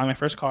was able to buy my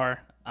first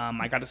car.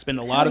 I got to spend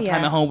a lot of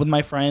time at home with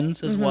my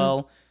friends as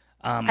well.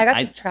 I got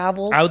to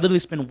travel. I would literally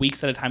spend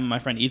weeks at a time at my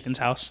friend Ethan's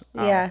house.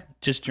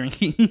 Just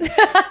drinking.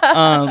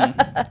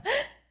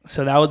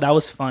 So that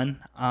was fun.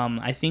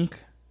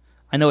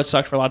 I know it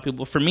sucked for a lot of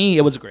people. For me,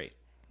 it was great.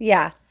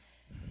 Yeah.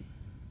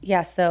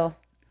 Yeah, so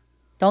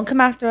don't come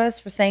after us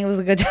for saying it was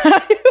a good time.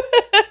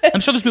 I'm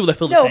sure there's people that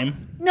feel the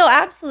same. No,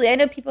 absolutely. I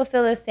know people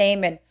feel the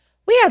same. And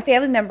We had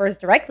family members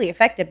directly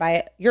affected by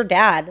it. Your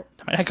dad.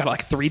 I got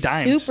like 3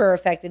 dimes. Super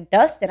affected.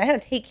 Dustin. I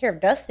had to take care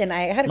of Dustin.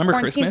 I had to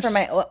quarantine Christmas? for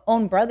my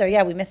own brother.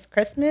 Yeah, we missed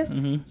Christmas.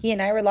 He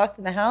and I were locked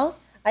in the house.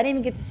 I didn't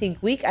even get to see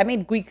Gweek. I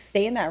made Gweek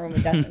stay in that room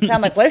with Dustin. So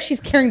I'm like, what if she's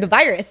carrying the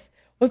virus?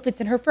 What if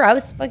it's in her fur? I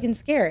was fucking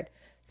scared.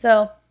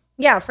 So,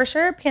 yeah, for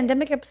sure,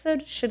 pandemic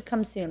episode should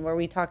come soon where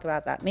we talk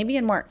about that. Maybe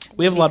in March.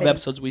 We have a lot of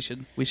episodes we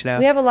should have.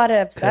 We have a lot of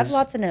episodes. I have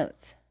lots of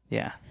notes.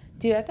 Yeah.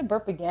 Dude, I have to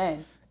burp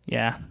again.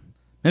 Yeah.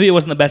 Maybe it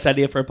wasn't the best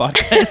idea for a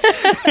podcast.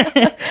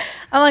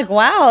 I'm like,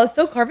 wow, it's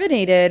so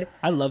carbonated.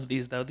 I love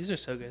these, though. These are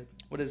so good.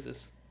 What is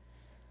this?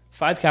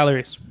 5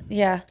 calories.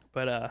 Yeah.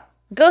 But,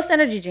 Ghost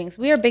energy drinks.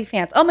 We are big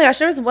fans. Oh my gosh,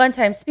 there was one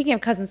time, speaking of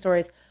cousin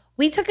stories,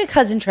 we took a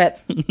cousin trip.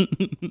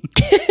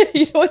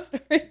 You know what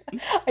story?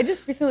 I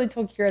just recently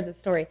told Kira this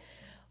story.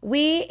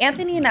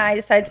 Anthony and I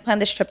decided to plan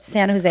this trip to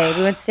San Jose.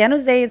 We went to San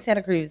Jose and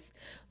Santa Cruz.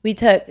 We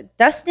took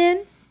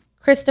Dustin,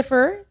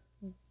 Christopher,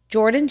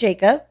 Jordan,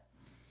 Jacob,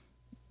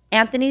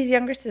 Anthony's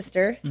younger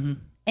sister. And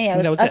yeah,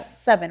 it was us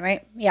 7,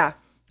 right? Yeah.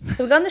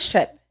 So we go on this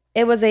trip.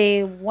 It was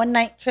a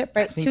 1-night trip,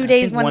 right? 2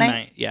 days, 1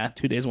 night. Yeah,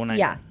 2 days, 1 night.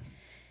 Yeah.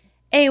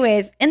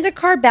 Anyways, in the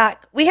car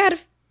back, we had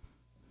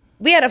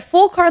a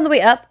full car on the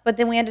way up, but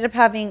then we ended up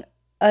having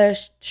a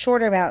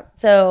shorter amount.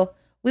 So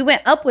we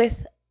went up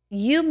with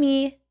you,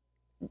 me,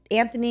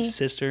 Anthony,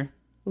 sister,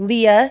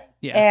 Leah,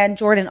 and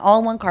Jordan, all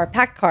in one car,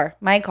 packed car,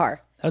 my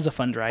car. That was a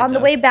fun drive. On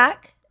the way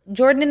back,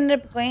 Jordan ended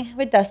up going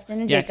with Dustin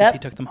and Jacob. Yeah, because he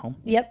took them home.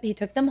 Yep, he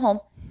took them home.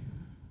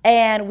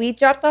 And we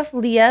dropped off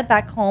Leah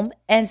back home.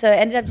 And so it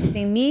ended up just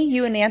being me,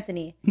 you, and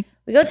Anthony.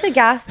 We go to a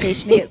gas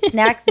station to get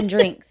snacks and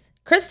drinks.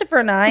 Christopher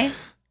and I,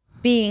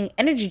 being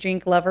energy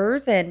drink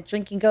lovers and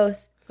drinking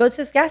Ghost, go to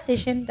this gas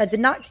station that did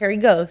not carry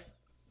Ghost.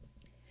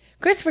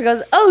 Christopher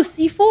goes, oh,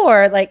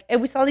 C4.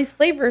 And we saw these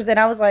flavors. And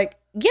I was like,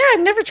 yeah,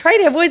 I've never tried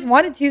it. I've always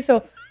wanted to.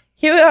 So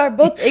here we are,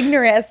 both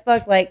ignorant as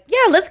fuck.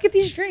 Yeah, let's get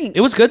these drinks.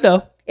 It was good,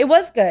 though. It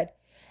was good.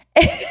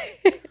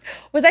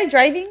 Was I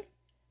driving?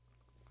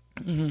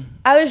 Mm-hmm.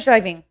 I was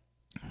driving.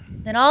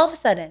 Then all of a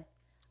sudden,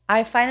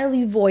 I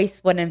finally voice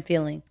what I'm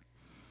feeling.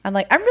 I'm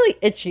like, I'm really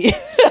itchy.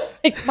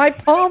 My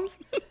palms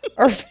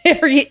are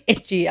very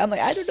itchy. I'm like,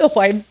 I don't know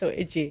why I'm so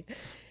itchy.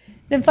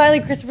 Then finally,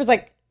 Christopher's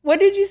like, what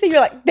did you say? You're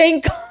like,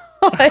 thank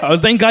God. I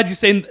was thank God you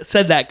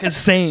said that, because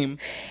same.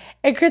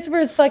 And Christopher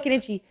is fucking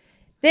itchy.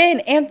 Then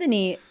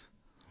Anthony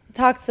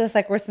talks to us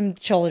like we're some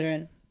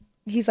children.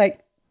 He's like,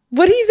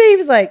 what did he say? He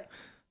was like,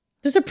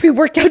 there's a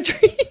pre-workout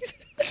drink.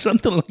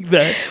 Something like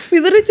that. We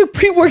literally took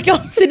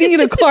pre-workout sitting in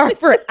a car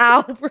for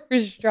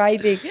hours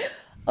driving.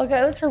 Okay,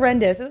 it was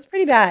horrendous. It was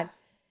pretty bad.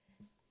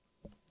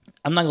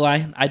 I'm not gonna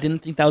lie. I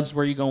didn't think that was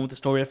where you're going with the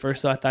story at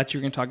first, so I thought you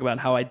were gonna talk about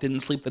how I didn't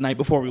sleep the night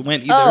before we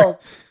went either. Oh,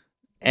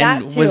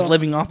 and was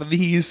living off of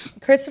these.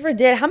 Christopher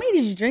did. How many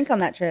did you drink on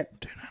that trip?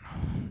 Dude, I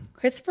don't know.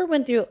 Christopher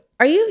went through.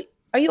 Are you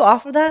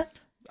off of that?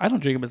 I don't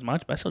drink them as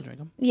much, but I still drink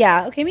them.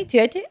 Yeah. Okay. Me too.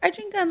 I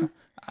drink them.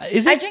 I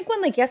drink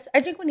one I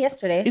drink one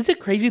yesterday. Is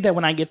it crazy that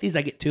when I get these,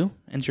 I get 2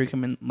 and drink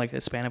them in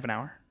a span of an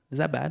hour? Is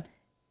that bad?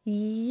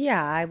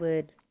 Yeah, I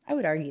would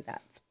argue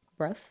that's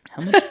rough.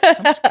 How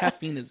much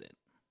caffeine is it?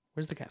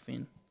 Where's the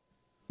caffeine?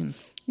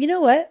 You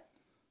know what?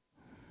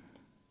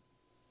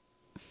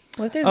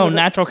 What if there's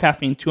natural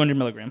caffeine, 200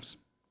 milligrams.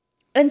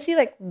 And see,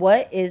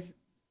 what is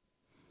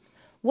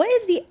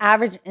the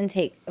average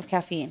intake of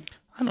caffeine?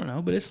 I don't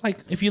know, but it's like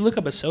if you look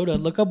up a soda,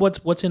 look up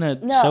what's in a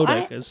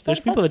soda, because there's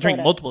people that drink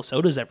multiple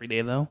sodas every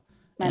day, though.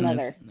 My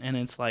mother. And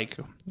it's like,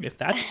 if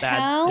that's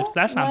bad, if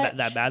that's not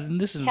that bad, then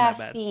this isn't that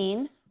bad.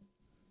 Caffeine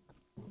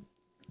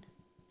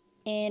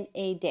in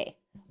a day,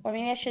 or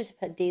maybe I should have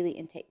put daily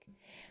intake.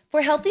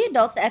 For healthy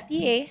adults, the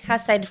FDA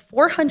has cited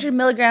 400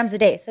 milligrams a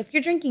day. So if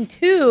you're drinking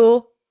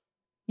 2,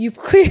 you've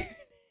cleared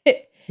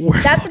it.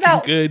 That's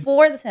about good.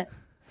 4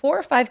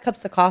 or 5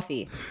 cups of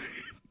coffee.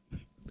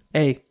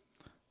 Hey,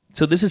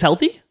 so this is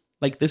healthy?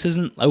 This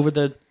isn't over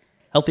the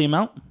healthy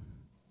amount?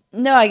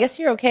 No, I guess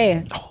you're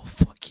okay. Oh,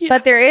 fuck yeah.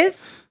 But there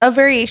is a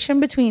variation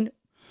between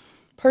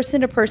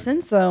person to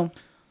person. So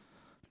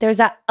there's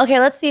that. Okay,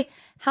 let's see.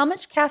 How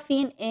much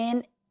caffeine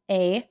in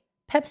a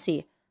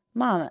Pepsi?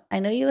 Mom, I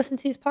know you listen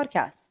to these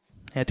podcasts.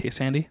 Yeah, Tia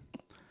Sandy.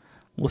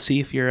 We'll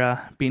see if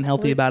you're being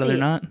healthy about it or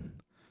not.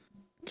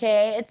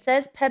 Okay, it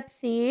says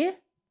Pepsi,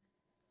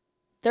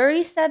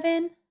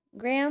 37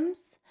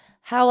 grams,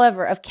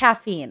 however, of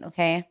caffeine,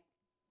 okay?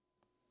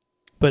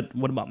 But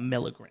what about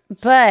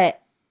milligrams?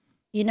 But,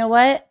 you know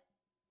what?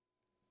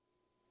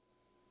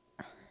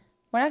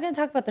 We're not going to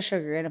talk about the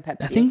sugar in a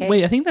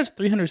Pepsi, I think that's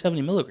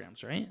 370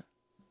 milligrams, right?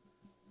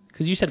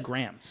 Because you said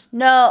grams.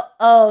 No.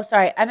 Oh,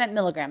 sorry. I meant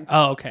milligrams.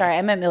 Oh, okay. Sorry,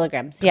 I meant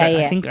milligrams. Yeah,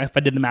 I think if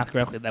I did the math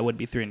correctly, that would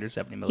be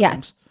 370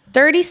 milligrams.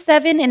 Yeah.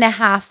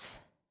 37.5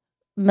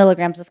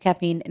 milligrams of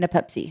caffeine in a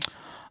Pepsi.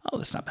 Oh,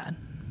 that's not bad.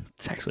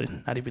 It's actually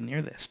not even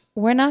near this.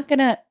 We're not going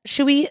to...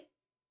 Should we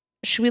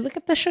look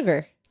at the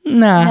sugar?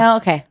 Nah. No,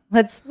 okay.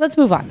 Let's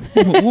move on.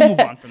 We'll move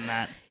on from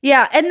that.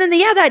 Yeah, and then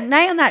that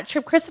night on that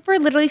trip, Christopher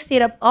literally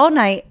stayed up all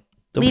night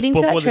leading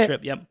to that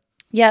trip. Yep.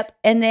 Yep,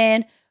 and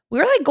then we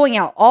were like going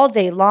out all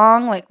day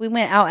long. Like we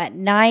went out at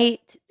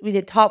night. We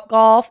did Top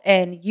Golf,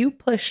 and you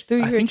pushed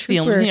through I your think trooper. the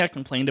only thing I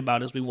complained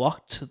about is we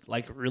walked to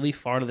like really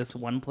far to this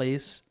one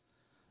place.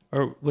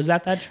 Or was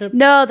that trip?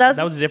 No, that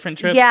was a different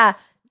trip. Yeah.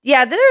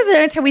 Yeah, then there was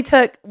another time we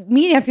took,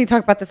 me and Anthony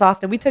talk about this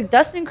often. We took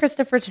Dustin and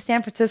Christopher to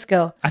San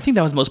Francisco. I think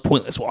that was the most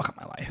pointless walk of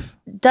my life.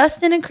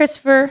 Dustin and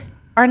Christopher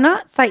are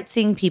not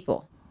sightseeing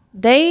people.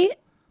 They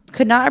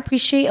could not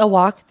appreciate a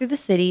walk through the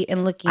city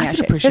and looking at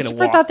shit.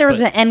 Christopher thought there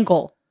was an end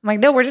goal. I'm like,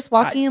 no, we're just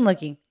walking and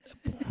looking.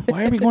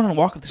 Why are we going on a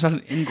walk if there's not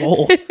an end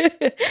goal?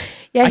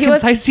 Yeah, he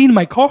was sightseeing in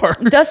my car.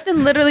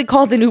 Dustin literally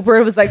called an Uber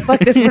and was like, fuck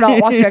this, we're not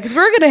walking back. Because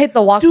we were going to hit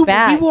the walk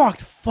back. We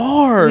walked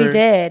far. We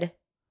did.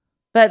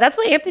 But that's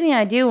what Anthony and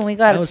I do when we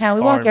go out of town.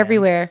 We walk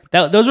everywhere.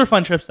 Those were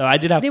fun trips, though. I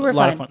did have a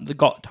lot of fun. The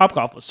Top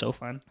Golf was so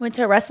fun. Went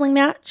to a wrestling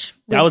match.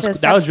 That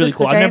was really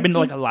cool. I've never been to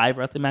like a live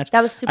wrestling match.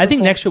 That was super I think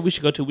cool. next trip we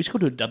should go to a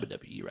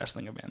WWE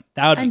wrestling event.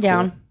 That would be cool.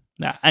 down.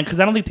 Yeah, and because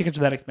I don't think tickets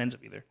are that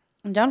expensive either.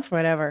 I'm down for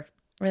whatever.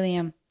 Really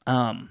am.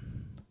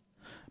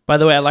 By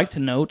the way, I'd like to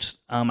note,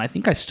 I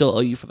think I still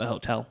owe you for the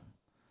hotel.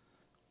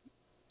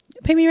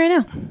 Pay me right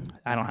now.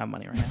 I don't have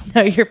money right now.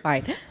 No, you're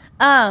fine.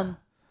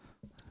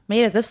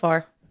 Made it this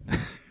far.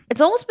 It's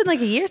almost been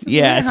like a year since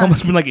we went, it's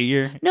almost been like a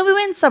year. No, we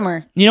went in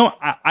summer. You know,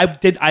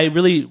 I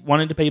really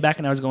wanted to pay you back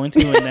and I was going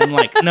to, and then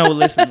like, no,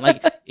 listen,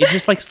 like it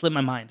just like slipped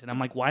my mind. And I'm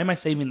like, why am I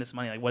saving this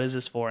money? Like, what is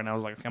this for? And I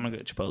was like, okay, I'm gonna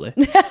go to Chipotle.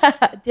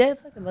 Dude, I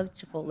fucking love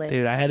Chipotle.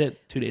 Dude, I had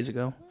it 2 days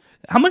ago.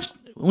 How much,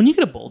 when you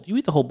get a bowl, do you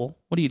eat the whole bowl?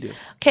 What do you do?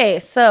 Okay,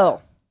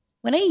 so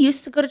when I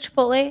used to go to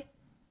Chipotle,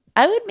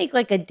 I would make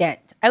like a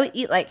dent. I would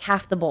eat like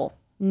half the bowl.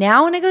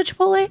 Now when I go to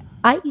Chipotle,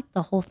 I eat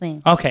the whole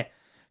thing. Okay.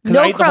 Because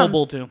No I eat the whole crumbs.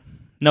 bowl too.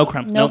 No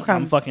crumbs. No Nope.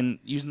 crumbs. I'm fucking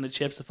using the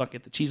chips to fuck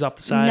get the cheese off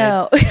the side.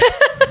 No.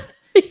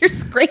 You're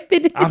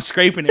scraping it. I'm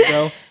scraping it,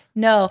 bro.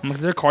 No. I'm like,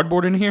 is there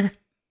cardboard in here?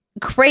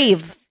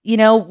 Crave. You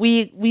know,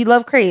 we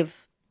love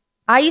Crave.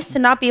 I used to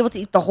not be able to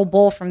eat the whole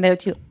bowl from there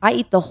too. I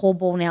eat the whole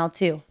bowl now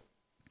too.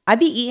 I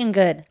be eating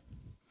good.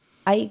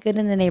 I eat good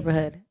in the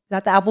neighborhood. Is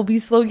that the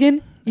Applebee's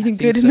slogan? Eating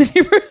good in the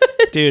neighborhood.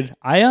 Dude,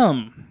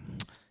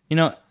 you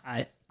know,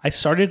 I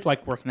started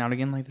like working out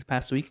again like this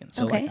past weekend.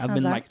 So like I've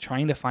been like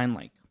trying to find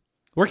like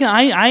working.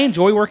 I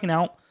enjoy working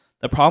out.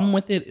 The problem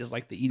with it is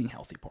like the eating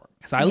healthy part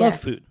because I love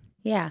food.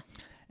 Yeah.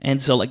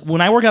 And so like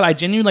when I work out, I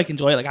genuinely like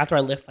enjoy it. Like after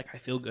I lift, like I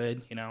feel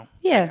good. You know.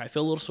 Yeah. Like, I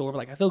feel a little sore, but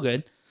like I feel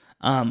good.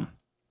 And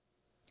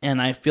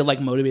I feel like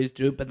motivated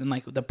to do it. But then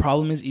like the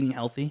problem is eating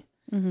healthy.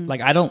 Mm-hmm.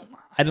 Like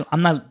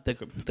I'm not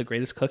the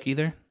greatest cook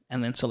either.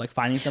 And then so like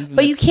finding something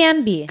but you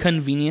can be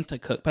convenient to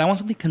cook. But I want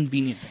something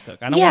convenient to cook.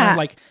 I don't want to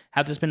like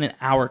have to spend an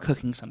hour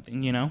cooking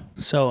something, you know?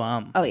 So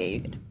oh yeah, you're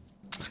good.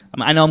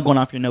 I know I'm going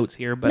off your notes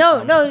here, but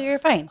no, you're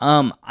fine.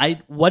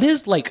 What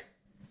is like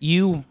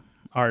you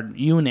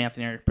and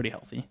Anthony are pretty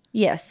healthy.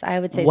 Yes, I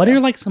would say What so. are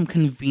like some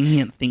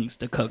convenient things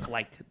to cook,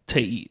 like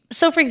to eat?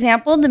 So for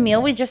example, the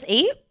meal we just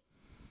ate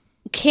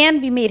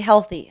can be made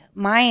healthy.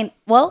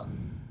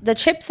 The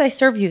chips I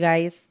served you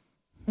guys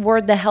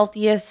were the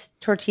healthiest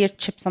tortilla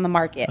chips on the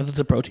market. Are those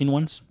the protein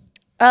ones?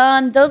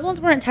 Those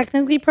ones weren't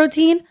technically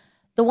protein.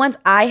 The ones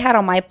I had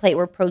on my plate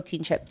were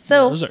protein chips.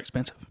 So those are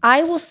expensive.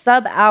 I will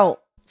sub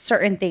out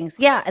certain things.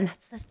 Yeah, and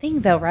that's the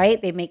thing though,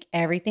 right? They make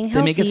everything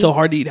healthy. They make it so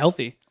hard to eat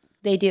healthy.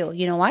 They do.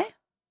 You know why?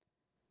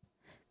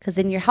 Because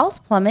then your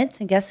health plummets,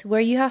 and guess where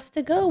you have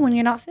to go when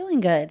you're not feeling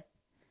good?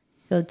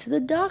 Go to the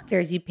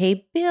doctors. You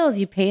pay bills.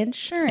 You pay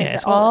insurance. Yeah,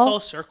 it's all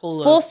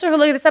circle. Full circle.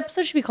 Look, this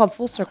episode should be called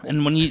Full Circle.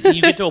 And when you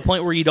get to a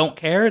point where you don't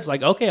care, it's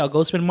like, okay, I'll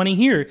go spend money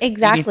here.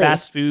 Exactly. Eating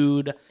fast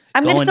food.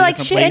 I'm going to feel like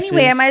shit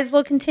anyway. I might as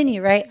well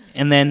continue, right?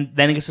 And then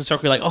it gets to a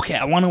circle. You're like, okay,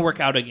 I want to work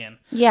out again.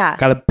 Yeah.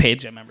 Got to pay a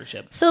gym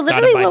membership. So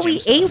literally what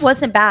we ate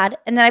wasn't bad.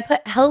 And then I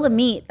put hella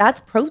meat. That's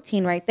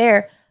protein right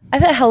there. I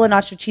put hella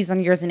nacho cheese on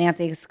yours and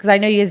Anthony's because I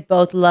know you guys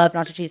both love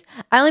nacho cheese.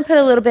 I only put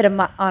a little bit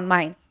on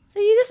mine. So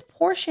you just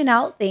portion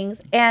out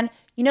things and,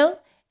 you know,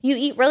 you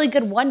eat really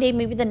good one day,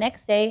 maybe the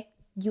next day,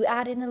 you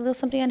add in a little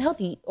something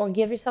unhealthy or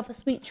give yourself a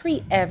sweet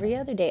treat every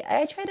other day.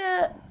 I try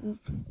to,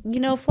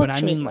 fluctuate. But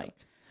I mean, like,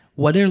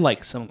 what are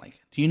like some,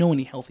 like, do you know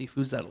any healthy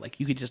foods that like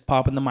you could just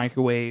pop in the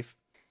microwave?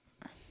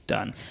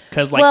 Done.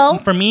 Because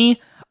like for me,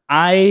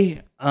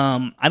 I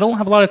don't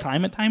have a lot of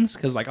time at times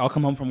because like I'll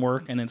come home from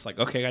work and it's like,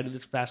 okay, I gotta do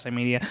this fast time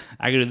media.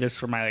 I gotta do this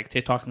for my like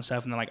TikToks and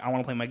stuff. And then like, I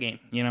want to play my game,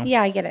 you know?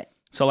 Yeah, I get it.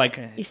 So like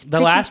the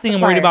last thing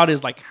I'm worried about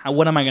is like,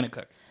 what am I going to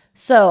cook?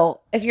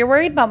 So if you're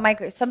worried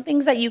about some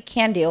things that you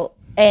can do,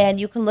 and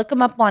you can look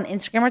them up on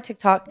Instagram or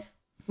TikTok,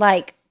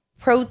 like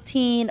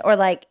protein or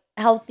like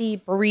healthy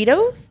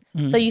burritos.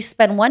 Mm-hmm. So you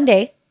spend one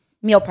day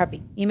meal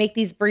prepping. You make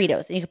these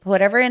burritos and you can put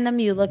whatever in them.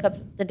 You look up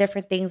the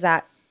different things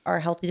that are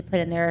healthy to put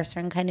in there. A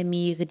certain kind of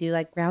meat. You could do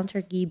like ground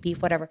turkey,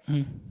 beef, whatever.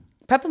 Mm-hmm.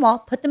 Prep them all,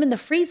 put them in the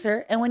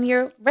freezer. And when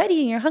you're ready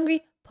and you're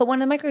hungry, put one in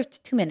the microwave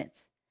for 2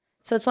 minutes.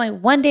 So it's only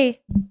one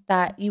day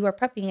that you are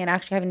prepping and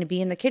actually having to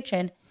be in the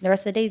kitchen. The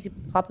rest of the days, you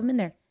plop them in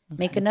there.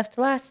 Make enough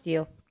to last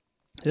you.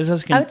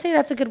 I would say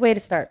that's a good way to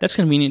start. That's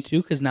convenient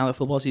too, because now that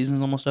football season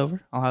is almost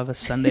over, I'll have a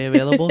Sunday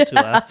available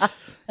to,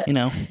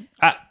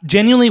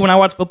 genuinely, when I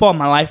watch football,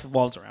 my life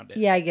revolves around it.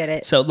 Yeah, I get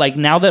it. So, like,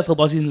 now that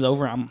football season is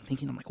over, I'm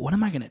like, what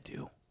am I going to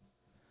do?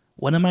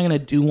 What am I going to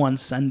do on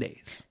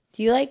Sundays?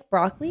 Do you like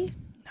broccoli?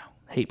 No,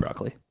 I hate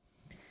broccoli.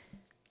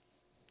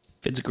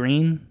 If it's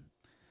green,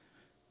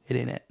 it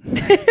ain't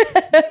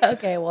it.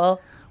 Okay,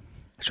 well.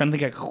 I was trying to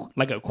think of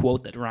like a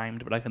quote that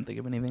rhymed, but I couldn't think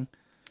of anything.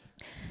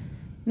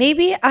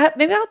 Maybe I'll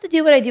have to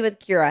do what I do with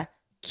Kira.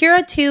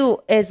 Kira too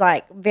is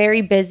like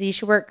very busy.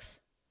 She goes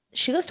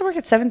to work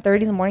at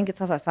 7:30 in the morning, gets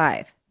off at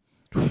 5.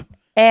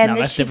 And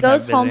then she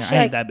goes home. I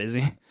ain't that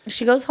busy.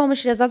 She goes home and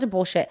she does other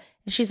bullshit.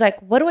 And she's like,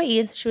 "What do I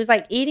eat?" She was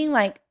like eating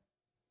like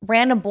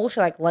random bullshit,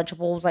 like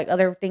Lunchables, like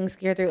other things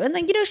Kira through. And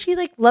like she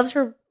like loves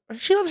her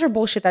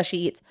bullshit that she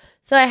eats.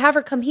 So I have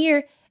her come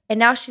here, and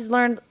now she's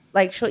learned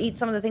like she'll eat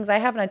some of the things I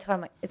have, and I tell her,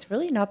 I'm like, it's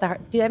really not that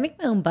hard, dude. I make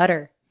my own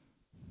butter.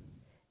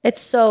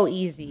 It's so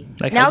easy.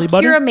 Like now healthy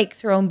butter? Kira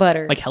makes her own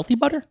butter. Like healthy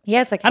butter?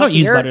 Yeah, it's like I don't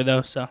use butter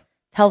though, so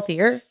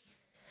healthier.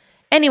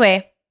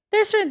 Anyway,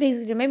 there's certain things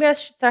to do. Maybe I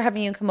should start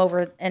having you come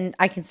over and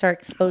I can start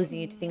exposing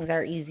you to things that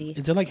are easy.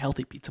 Is there like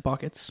healthy pizza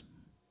pockets?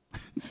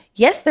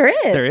 Yes, there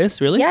is. There is?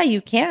 Really? Yeah,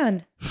 you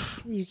can.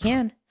 You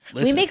can.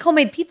 Listen. We make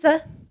homemade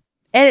pizza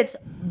and it's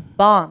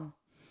bomb.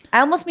 I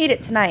almost made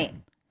it tonight.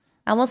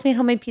 I almost made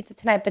homemade pizza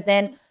tonight, but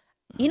then,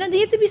 you have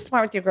to be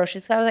smart with your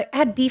groceries. So I was like, I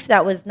had beef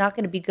that was not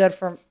going to be good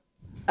for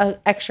an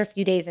extra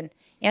few days, and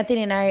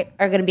Anthony and I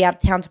are going to be out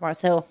of town tomorrow.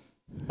 So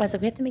I was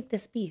like, we have to make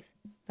this beef.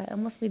 But I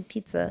almost made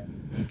pizza.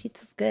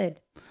 Pizza's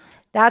good.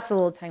 That's a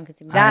little time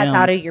consuming. That's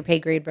out of your pay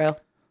grade, bro.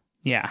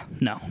 Yeah,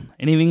 no.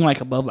 Anything like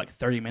above like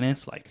 30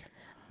 minutes, like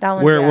that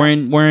one's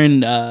we're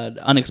in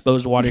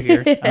unexposed water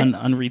here,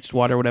 unreached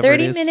water, whatever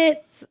 30 it is. 30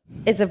 minutes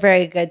is a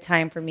very good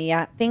time for me.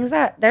 Yeah,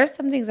 there's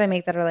some things I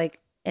make that are like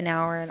an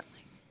hour, and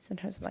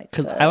sometimes I'm like,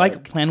 because I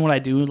like plan what I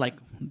do like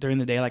during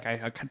the day. Like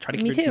I try to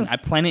keep Me too. I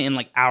plan it in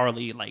like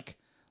hourly like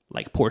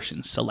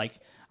portions. So like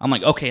I'm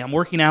like, okay, I'm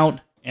working out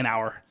an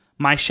hour.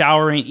 My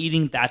showering,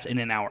 eating, that's in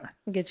an hour.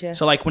 Get you.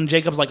 So like when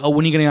Jacob's like, oh,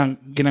 when are you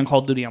getting on Call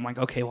of Duty? I'm like,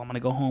 okay, well I'm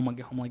gonna go home. I'll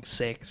get home like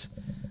 6.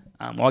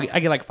 Well, I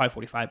get like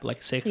 5:45, but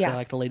like 6. Yeah. I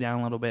like to lay down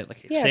a little bit.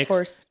 Like 6. Of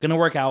course. Gonna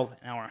work out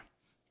an hour.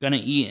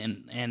 Gonna eat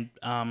and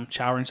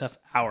shower and stuff.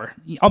 Hour.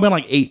 I'll be on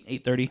like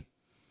 8:30.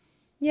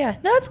 Yeah,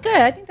 no, that's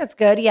good. I think that's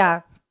good.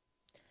 Yeah.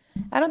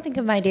 I don't think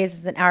of my days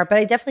as an hour, but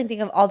I definitely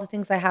think of all the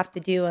things I have to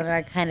do, and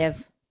I kind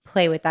of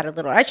play with that a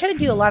little. I try to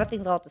do a lot of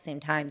things all at the same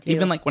time, too.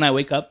 Even like when I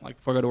wake up, like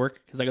before I go to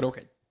work, because I go to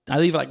work, I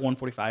leave at like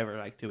 1:45 or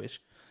like 2ish.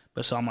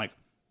 But so I'm like,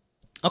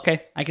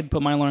 okay, I could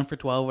put my alarm for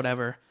 12,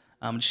 whatever.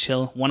 Just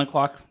chill 1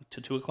 o'clock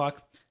to 2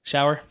 o'clock,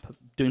 shower,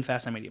 doing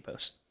fast and media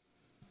posts.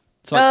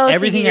 So like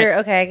everything.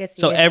 Okay, I guess.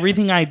 So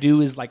everything I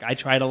do is like I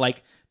try to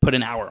like put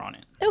an hour on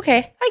it.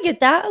 Okay, I get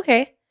that.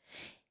 Okay.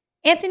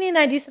 Anthony and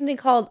I do something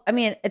called,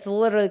 it's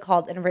literally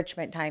called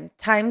enrichment time.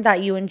 Time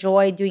that you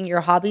enjoy doing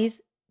your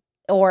hobbies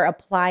or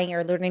applying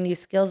or learning new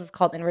skills is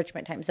called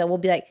enrichment time. So we'll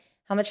be like,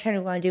 how much time do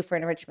we want to do for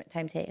an enrichment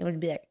time today? And we'll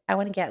be like, I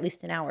want to get at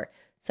least an hour.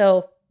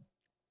 So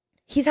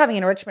he's having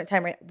an enrichment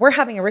time we're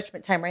having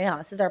enrichment time right now.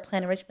 This is our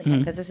planned enrichment time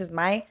because this is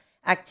my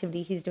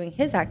activity. He's doing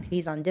his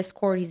activities on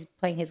Discord. He's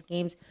playing his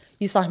games.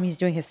 You saw him. He's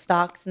doing his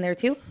stocks in there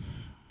too.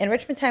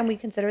 Enrichment time, we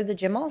consider the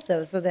gym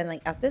also. So then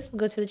like after this, we'll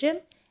go to the gym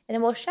and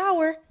then we'll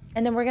shower.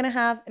 And then we're going to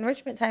have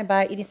enrichment time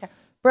by eating snack.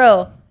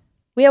 Bro,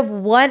 we have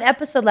 1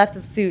 episode left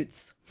of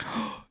Suits.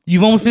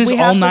 You've almost finished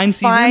all 9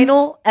 seasons?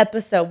 Final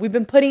episode. We've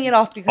been putting it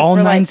off because all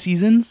we're 9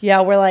 seasons?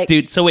 Yeah, we're like,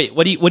 dude. So wait,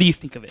 what do you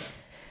think of it?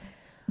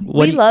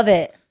 We love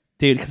it,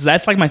 dude. Because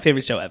that's like my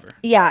favorite show ever.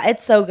 Yeah,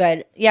 it's so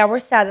good. Yeah, we're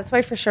sad. That's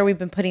why for sure we've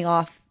been putting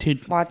off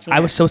watching. I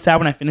was so sad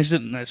when I finished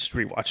it, and I just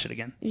rewatched it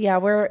again. Yeah,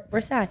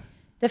 we're sad.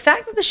 The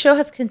fact that the show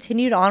has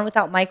continued on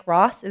without Mike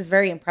Ross is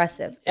very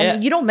impressive,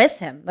 and you don't miss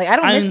him. Like I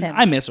don't miss him.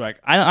 I miss Mike.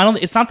 I don't.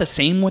 It's not the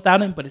same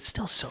without him, but it's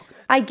still so good.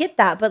 I get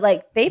that, but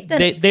like they've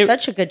done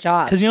such a good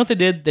job. Because you know what they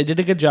did? They did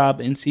a good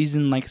job in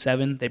season like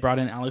 7. They brought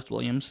in Alex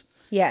Williams.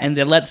 Yes. And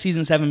they let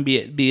season 7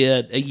 be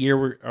a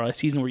year or a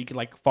season where you could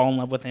like fall in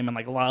love with him and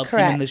like love him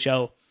in the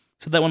show,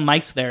 so that when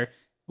Mike's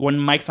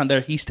not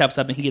there, he steps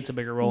up and he gets a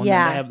bigger role.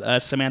 Yeah. And then they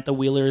have Samantha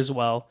Wheeler as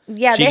well.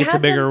 Yeah, she gets a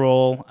bigger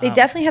role. They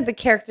definitely had the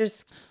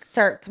characters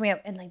start coming up,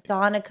 and like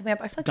Donna coming up.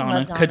 I fucking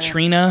love Donna.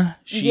 Katrina,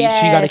 she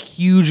got a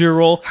huger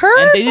role.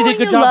 Her and they did a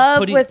good job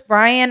love with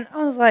Brian.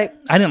 I was like,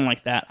 I didn't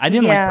like that. I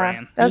didn't like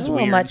Brian. That was a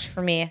little much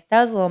for me.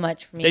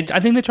 I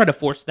think they tried to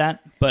force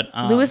that, but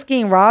Lewis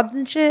getting robbed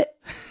and shit,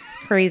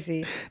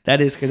 crazy. That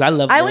is because I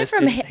love.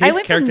 His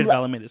character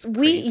development is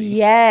crazy.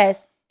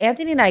 Yes.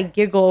 Anthony and I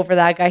giggle over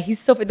that guy. He's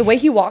so the way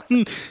he walks.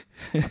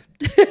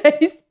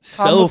 He's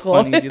so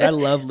funny, dude. I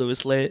love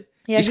Lewis Lit.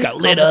 Yeah, he's got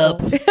lit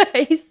up.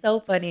 He's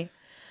so funny.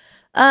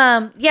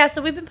 Yeah,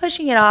 so we've been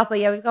pushing it off, but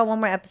yeah, we've got 1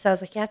 more episode. I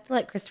was like, you have to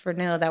let Christopher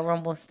know that we're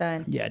almost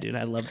done. Yeah, dude,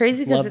 I love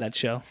that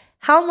show.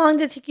 How long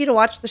did it take you to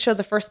watch the show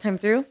the first time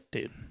through?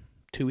 Dude,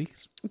 2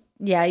 weeks.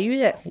 Yeah, you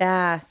did it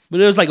fast.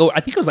 But it was like, I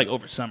think it was like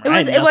over summer.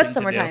 It was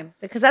summertime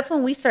because that's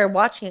when we started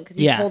watching it because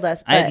you told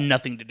us. I had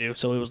nothing to do,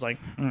 so it was like.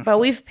 But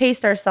we've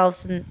paced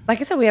ourselves, and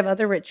like I said, we have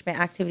other Richmond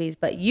activities.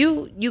 But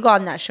you got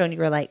on that show and you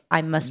were like,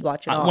 I must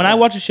watch it all. When I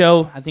watch a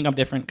show, I think I'm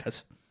different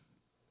because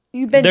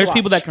there's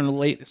people that can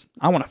relate.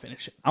 I want to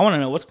finish it. I want to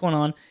know what's going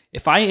on.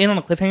 If I end on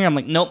a cliffhanger, I'm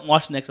like, nope,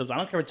 watch the next episode. I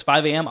don't care if it's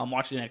 5 a.m. I'm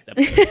watching the next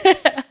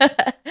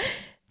episode.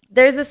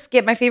 There's a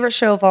skit. My favorite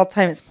show of all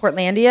time is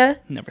Portlandia.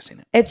 Never seen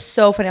it. It's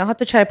so funny. I'll have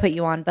to try to put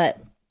you on, but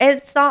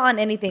it's not on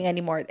anything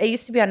anymore. It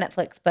used to be on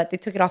Netflix, but they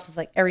took it off of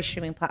like every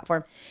streaming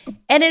platform.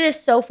 And it is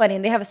so funny.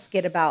 And they have a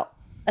skit about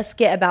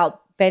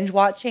binge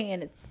watching,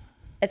 and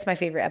it's my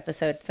favorite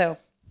episode. So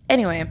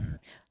anyway,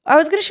 I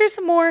was gonna share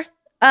some more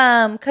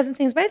cousin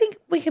things, but I think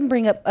we can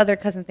bring up other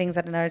cousin things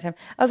at another time.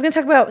 I was gonna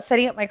talk about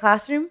setting up my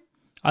classroom.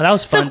 Oh, that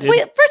was fun, dude.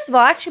 Wait, first of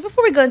all, actually,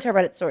 before we go into our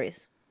Reddit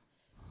stories,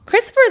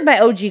 Christopher is my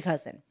OG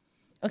cousin.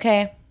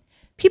 Okay,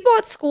 people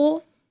at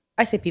school.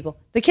 I say people.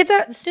 The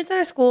students at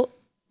our school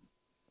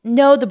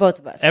know the both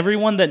of us. Every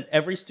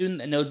student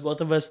that knows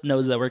both of us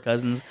knows that we're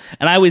cousins,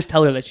 and I always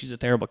tell them that she's a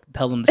terrible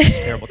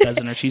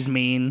cousin or she's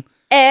mean.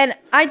 And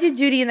I do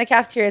duty in the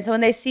cafeteria, so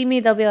when they see me,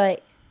 they'll be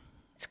like,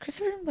 "Is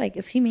Christopher like?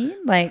 Is he mean?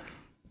 Like,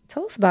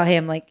 tell us about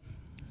him. Like,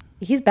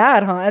 he's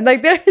bad, huh?" And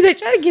like they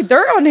try to get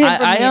dirt on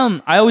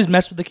him. I always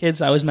mess with the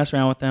kids. I always mess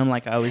around with them.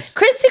 Like I always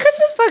Christmas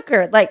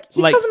fucker. Like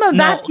he tells them I'm a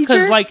bad teacher.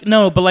 Because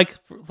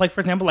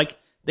for example, like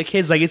the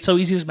kids, like it's so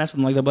easy to mess with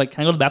them. Like they'll be like,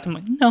 "Can I go to the bathroom?"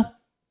 I'm like, "No,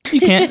 you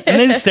can't." And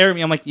they just stare at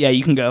me. I'm like, "Yeah,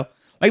 you can go."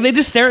 Like they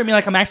just stare at me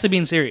like I'm actually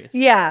being serious.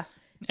 Yeah.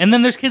 And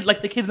then there's kids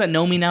like the kids that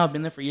know me now, have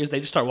been there for years. They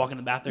just start walking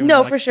to the bathroom.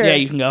 No, like, for sure. Yeah,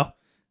 you can go.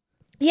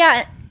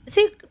 Yeah.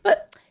 See,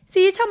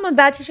 you tell them I'm a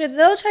bad teacher.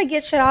 They'll try to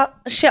get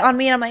shit on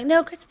me, and I'm like,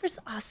 "No, Christopher's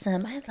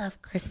awesome. I love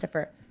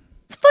Christopher."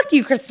 So fuck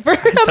you, Christopher.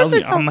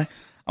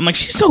 I'm like,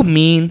 she's so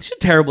mean. She's a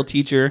terrible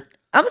teacher.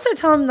 I'm gonna start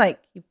telling him like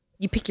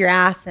you pick your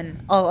ass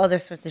and all other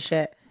sorts of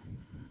shit.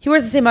 He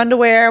wears the same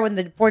underwear when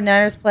the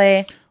 49ers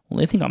play. Well,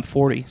 they think I'm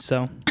 40,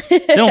 so they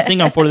don't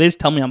think I'm 40. They just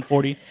tell me I'm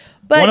 40.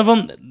 But one of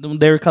them,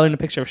 they were coloring a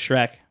picture of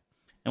Shrek,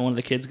 and one of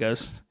the kids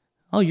goes,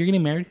 "Oh, you're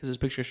getting married?" Because there's a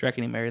picture of Shrek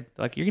getting married.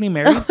 They're like, "You're getting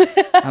married?"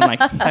 I'm like,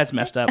 "That's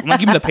messed up." I'm like,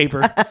 "Give me the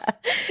paper."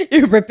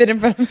 You rip it in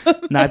front of him.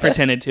 No, I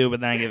pretended to, but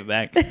then I gave it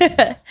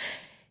back.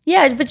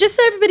 Yeah, but just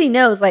so everybody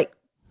knows, like,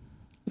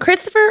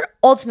 Christopher,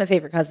 ultimate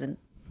favorite cousin.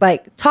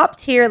 Like, top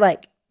tier,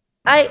 like,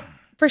 I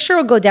for sure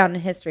will go down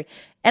in history.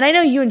 And I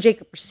know you and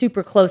Jacob are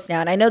super close now,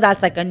 and I know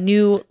that's like a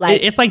new,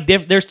 like... It's like,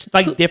 there's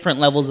like different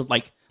levels of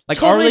like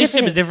totally our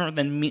relationship is different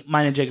than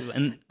mine and Jacob's.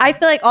 And I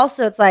feel like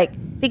also it's like,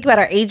 think about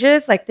our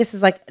ages, like this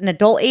is like an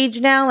adult age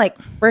now, like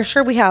for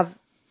sure we have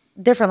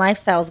different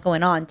lifestyles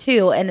going on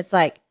too, and it's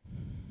like,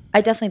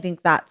 I definitely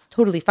think that's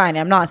totally fine.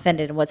 I'm not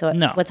offended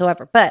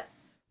whatsoever. But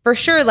for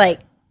sure, like,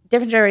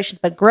 different generations,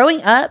 but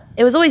growing up,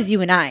 it was always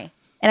you and I.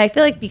 And I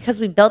feel like because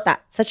we built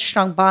that such a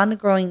strong bond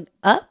growing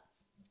up,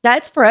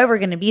 that's forever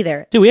going to be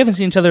there. Dude, we haven't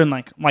seen each other in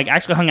like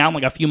actually hung out in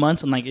like a few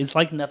months, and like it's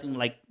like nothing.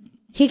 Like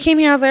he came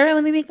here, I was like, all right,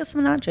 let me make us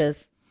some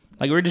nachos.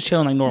 Like we're just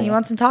chilling like normal. You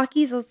want some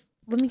Takis?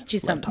 Let me get you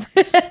some.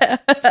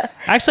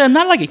 Actually, I'm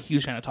not like a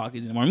huge fan of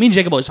Takis anymore. Me and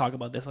Jacob always talk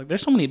about this. Like,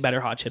 there's so many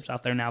better hot chips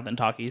out there now than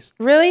Takis.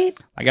 Really?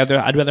 Like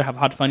I'd rather have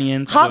hot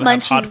Funyuns. Hot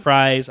Munchies. Hot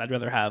fries. I'd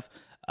rather have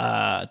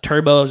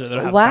turbos. I'd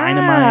rather have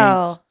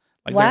Dynamites.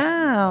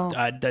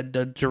 Like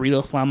the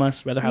Dorito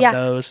Flamas. Rather have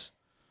those.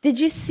 Did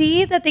you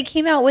see that they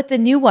came out with the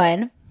new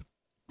one?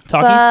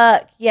 Takis?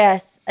 Fuck,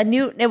 yes.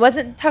 It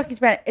wasn't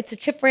Takis brand. It's a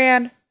chip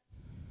brand.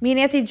 Me and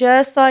Anthony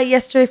just saw it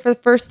yesterday for the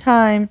first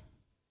time.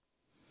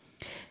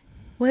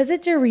 Was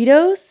it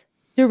Doritos?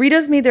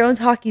 Doritos made their own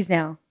Takis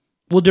now.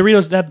 Well,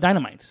 Doritos have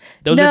Dynamites.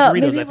 Those are Doritos,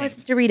 maybe I think. It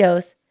wasn't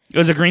Doritos. It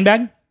was a green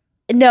bag?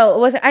 No, it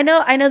wasn't. I know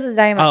the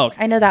Dynamite. Oh,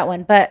 okay. I know that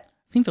one, but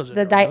I think those are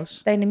the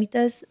Doritos.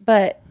 Dynamitas,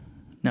 but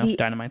no,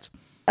 Dynamites.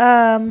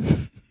 I'll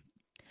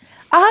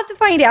have to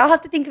find it. I'll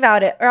have to think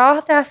about it, or I'll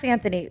have to ask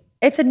Anthony.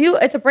 It's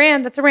a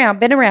brand that's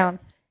been around,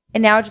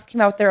 and now it just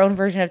came out with their own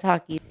version of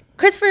Takis.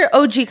 Christopher,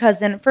 OG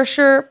cousin, for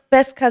sure,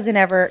 best cousin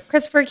ever.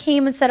 Christopher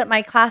came and set up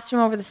my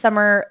classroom over the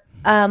summer.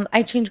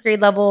 I changed grade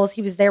levels.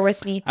 He was there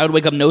with me. I would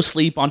wake up no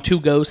sleep on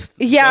 2 ghosts.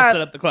 Yeah. Set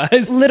up the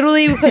class.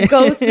 Literally, we put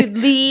ghosts. We'd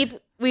leave.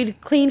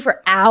 We'd clean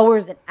for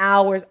hours and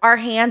hours. Our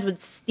hands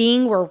would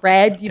sting. We're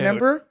red. You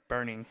remember?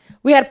 Burning.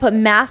 We had to put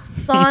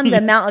masks on. The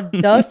amount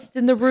of dust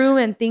in the room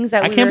and things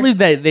that I can't believe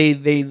that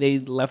they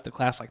left the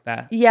class like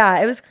that. Yeah,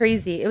 it was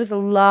crazy. It was a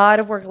lot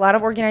of work, a lot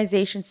of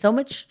organization, so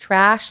much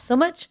trash, so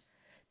much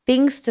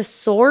things to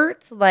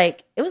sort.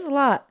 Like, it was a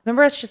lot.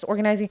 Remember us just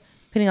organizing,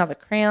 putting all the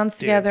crayons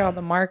together, all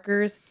the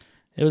markers.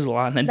 It was a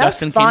lot. And then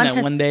Dustin came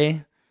that one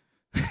day,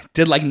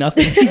 did like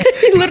nothing.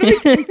 He literally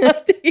did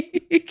nothing.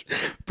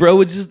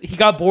 Bro, he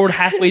got bored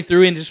halfway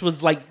through and just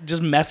was like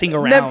just messing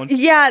around.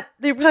 Yeah,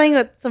 they were playing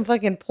with some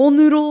fucking pool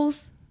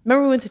noodles.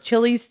 Remember we went to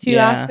Chili's too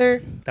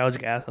after? That was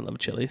gas. I love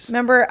Chili's.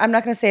 Remember, I'm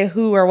not going to say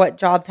who or what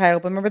job title,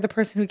 but remember the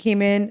person who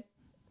came in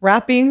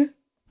rapping?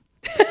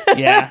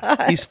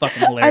 Yeah, he's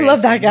fucking hilarious. I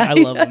love that guy. I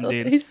love him,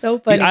 dude. He's so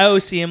funny. I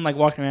always see him like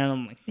walking around.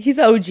 I'm like, he's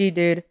an OG,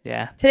 dude.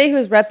 yeah. Today he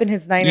was repping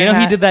his Niner You know,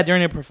 hat. he did that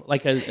during a Christmas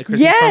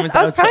Yes, performance.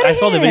 I was proud of I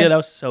saw the him. video. That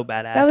was so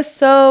badass. That was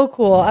so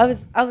cool. I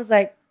was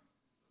like,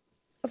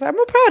 I'm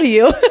real proud of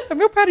you. I'm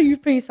real proud of you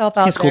putting yourself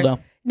out He's there. cool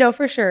though. No,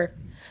 for sure.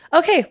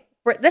 Okay,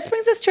 this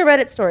brings us to a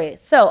Reddit story.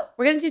 So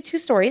we're gonna do 2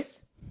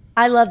 stories.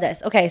 I love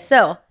this. Okay,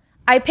 so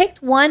I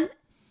picked one.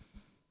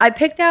 I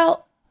picked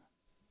out.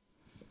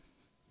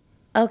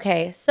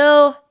 Okay,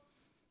 so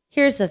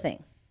here's the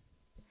thing.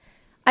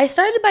 I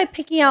started by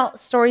picking out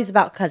stories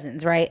about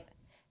cousins, right?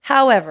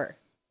 However,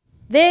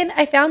 then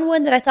I found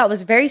one that I thought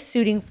was very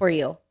suiting for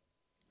you,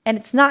 and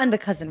it's not in the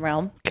cousin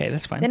realm. Okay,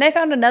 that's fine. Then I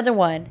found another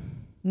one,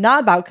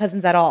 not about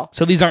cousins at all.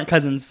 So these aren't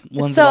cousins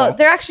ones at So all.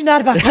 they're actually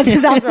not about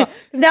cousins after all.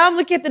 Because now I'm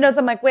looking at the notes,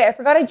 I'm like, wait, I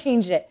forgot I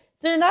changed it.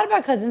 So they're not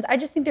about cousins. I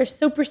just think they're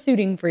super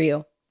suiting for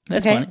you.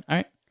 That's okay? funny. All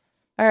right.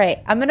 All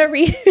right, I'm gonna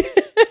read.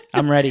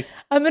 I'm ready.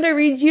 I'm gonna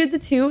read you the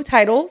 2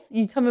 titles.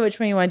 You tell me which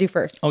one you want to do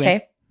first.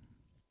 Okay.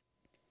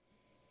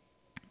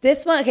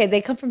 This one, okay,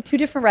 they come from 2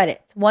 different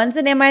Reddits. One's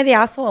an Am I the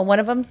Asshole, and one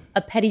of them's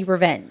a petty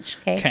revenge.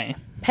 Okay. Okay.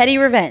 Petty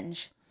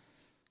revenge.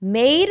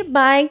 Made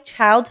my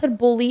childhood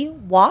bully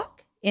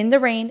walk in the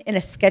rain in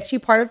a sketchy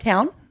part of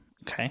town.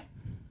 Okay.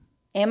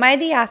 Am I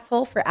the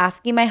asshole for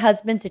asking my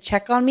husband to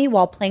check on me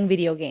while playing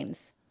video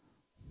games?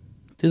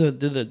 Do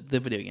the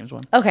video games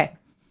one. Okay.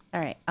 All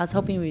right. I was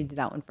hoping we'd do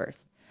that one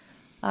first.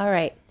 All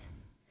right.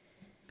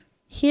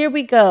 Here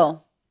we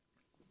go.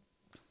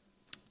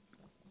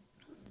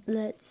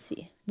 Let's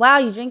see. Wow,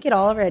 you drink it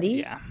all already?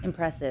 Yeah.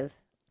 Impressive.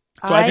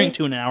 So I drink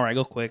 2 in an hour. I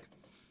go quick.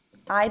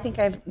 I think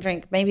I've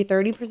drank maybe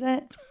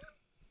 30%.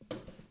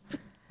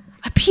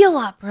 I pee a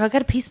lot, bro. I got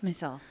to pace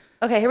myself.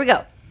 Okay, here we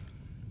go.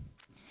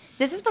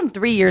 This is from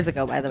 3 years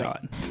ago, by the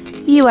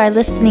way. You are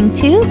listening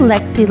to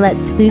Lexi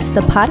Lets Loose,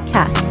 the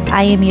podcast.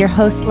 I am your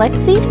host,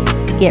 Lexi.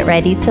 Get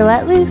ready to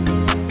let loose.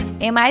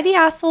 Am I the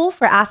asshole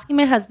for asking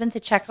my husband to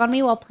check on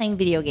me while playing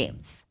video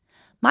games?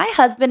 My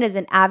husband is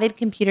an avid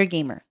computer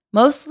gamer,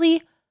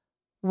 mostly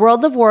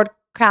World of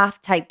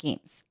Warcraft type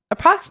games.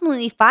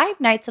 Approximately 5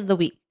 nights of the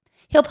week.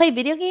 He'll play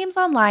video games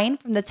online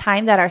from the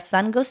time that our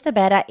son goes to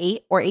bed at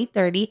 8 or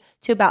 8:30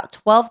 to about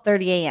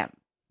 12:30 a.m.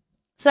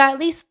 So at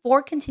least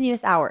 4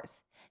 continuous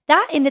hours.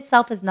 That in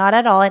itself is not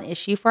at all an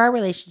issue for our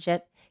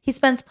relationship. He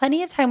spends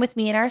plenty of time with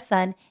me and our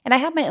son, and I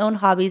have my own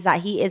hobbies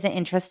that he isn't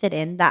interested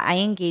in that I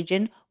engage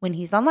in when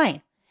he's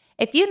online.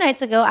 A few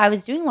nights ago, I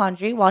was doing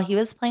laundry while he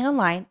was playing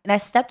online, and I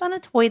stepped on a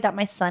toy that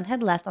my son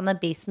had left on the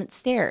basement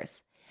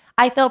stairs.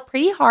 I fell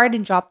pretty hard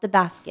and dropped the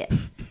basket.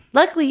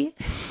 Luckily,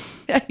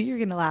 you're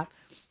going to laugh.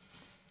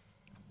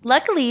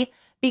 Luckily,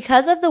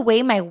 because of the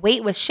way my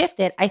weight was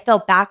shifted, I fell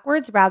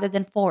backwards rather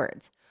than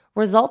forwards,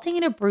 resulting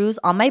in a bruise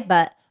on my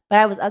butt, but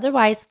I was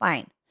otherwise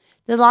fine.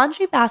 The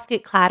laundry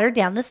basket clattered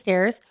down the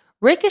stairs,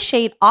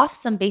 ricocheted off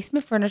some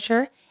basement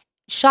furniture,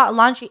 shot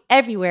laundry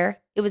everywhere.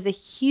 It was a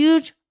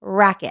huge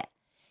racket.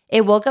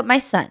 It woke up my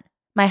son.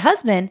 My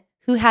husband,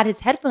 who had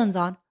his headphones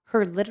on,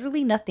 heard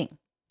literally nothing.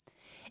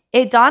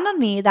 It dawned on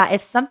me that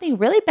if something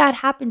really bad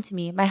happened to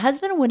me, my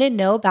husband wouldn't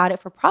know about it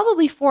for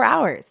probably 4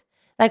 hours.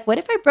 Like, what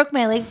if I broke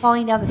my leg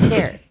falling down the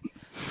stairs?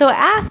 So I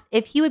asked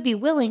if he would be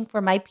willing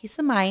for my peace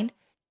of mind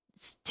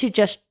to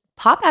just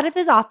pop out of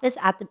his office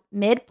at the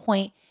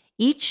midpoint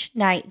each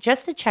night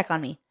just to check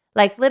on me.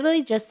 Like,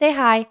 literally just say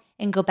hi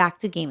and go back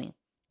to gaming.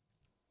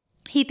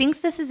 He thinks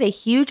this is a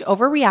huge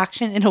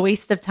overreaction and a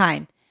waste of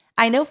time.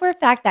 I know for a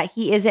fact that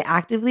he isn't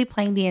actively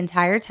playing the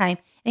entire time,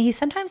 and he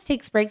sometimes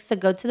takes breaks to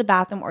go to the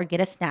bathroom or get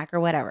a snack or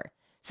whatever.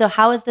 So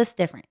how is this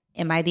different?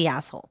 Am I the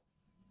asshole?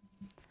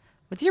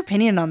 What's your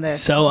opinion on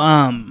this? So,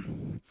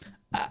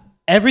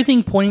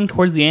 everything pointing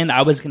towards the end,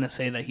 I was gonna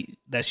say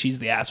that she's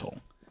the asshole,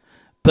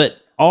 but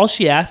all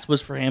she asked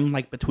was for him,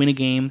 like between a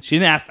game. She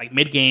didn't ask like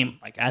mid game,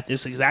 like at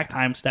this exact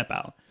time, step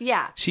out.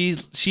 Yeah. She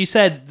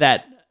said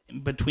that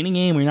between a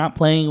game, when you're not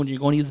playing, when you're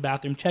going to use the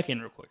bathroom, check in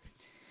real quick.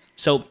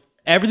 So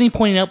everything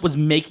pointing up was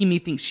making me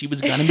think she was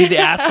gonna be the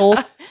asshole,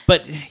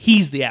 but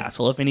he's the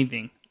asshole if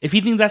anything. If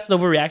he thinks that's the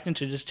overreaction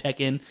to just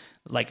check in,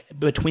 like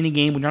between a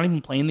game when you're not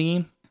even playing the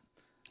game.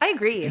 I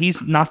agree.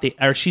 She's not the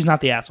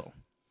asshole.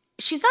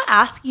 She's not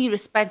asking you to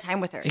spend time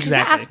with her. Exactly. She's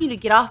not asking you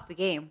to get off the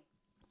game.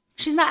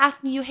 She's not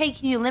asking you, hey,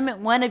 can you limit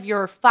one of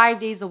your 5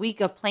 days a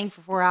week of playing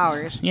for 4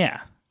 hours?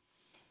 Yeah.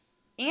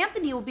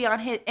 Anthony will be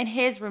in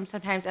his room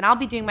sometimes, and I'll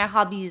be doing my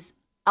hobbies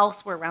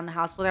elsewhere around the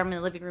house, whether I'm in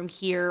the living room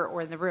here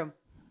or in the room.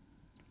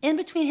 In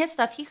between his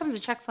stuff, he comes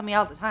and checks on me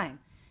all the time.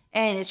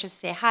 And it's just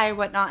say hi or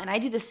whatnot. And I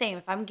do the same.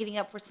 If I'm getting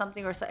up for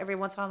something or so, every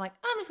once in a while, I'm like,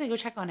 I'm just going to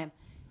go check on him.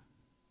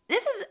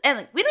 And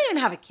like, we don't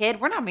even have a kid.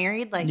 We're not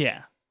married. Like,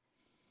 Yeah.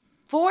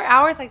 4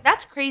 hours, like,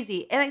 that's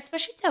crazy. And like,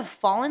 especially to have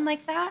fallen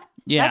like that,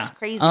 Yeah. that's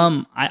crazy.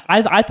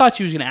 I thought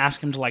she was gonna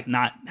ask him to like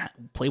not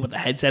play with the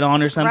headset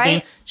on or something.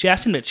 Right? She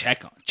asked him to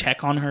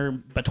check on her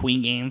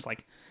between games.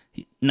 Like,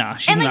 no,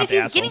 she's and like, not if the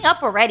he's asshole. getting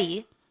up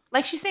already,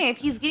 like she's saying, if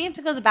he's getting up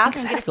to go to the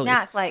bathroom and get a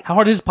snack, like, how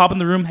hard is it to pop in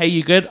the room? Hey,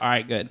 you good? All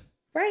right, good.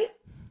 right?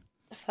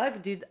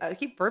 Fuck, dude. I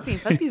keep burping.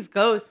 Fuck these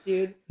ghosts,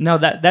 dude. No,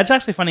 that's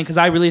actually funny because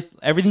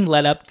everything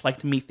led up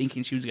to me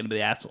thinking she was gonna be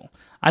the asshole.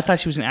 I thought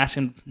she was gonna ask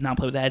him not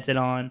play with the headset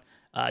on,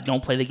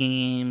 don't play the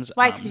games.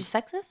 Why? Because you're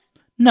sexist?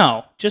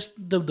 No, just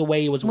the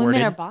way it was worded.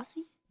 Women are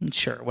bossy?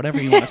 Sure,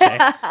 whatever you want to say.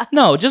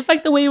 No, just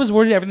like the way it was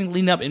worded, everything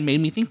leading up, it made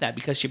me think that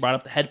because she brought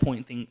up the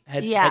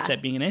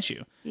headset being an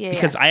issue. Yeah.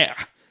 Because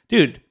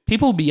dude,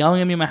 people will be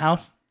yelling at me in my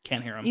house,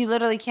 can't hear them. You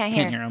literally can't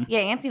hear them. Yeah,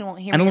 Anthony won't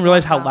hear I me. don't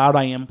realize how loud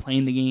I am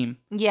playing the game.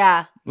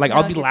 Yeah. Like,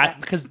 I'll be laughing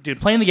because, dude,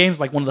 playing the game is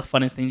like one of the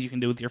funnest things you can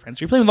do with your friends.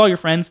 If you're playing with all your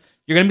friends,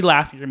 you're gonna be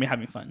laughing, you're gonna be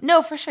having fun.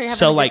 No, for sure, you're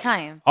having a good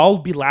time. I'll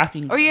be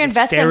laughing, or you're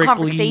invested in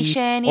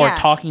conversation, or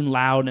talking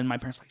loud, and my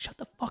parents are like, "Shut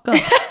the fuck up."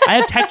 I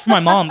have text from my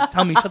mom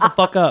telling me, "Shut the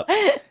fuck up."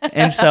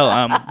 And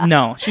so,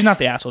 no, she's not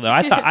the asshole though.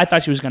 I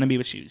thought she was gonna be,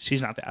 but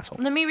she's not the asshole.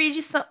 Let me read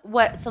you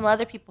what some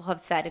other people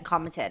have said and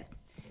commented.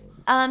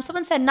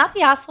 Someone said, not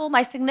the asshole.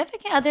 My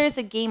significant other is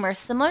a gamer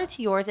similar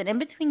to yours, and in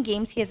between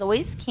games, he has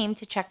always came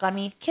to check on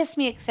me, kiss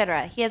me,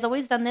 etc. He has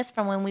always done this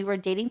from when we were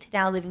dating to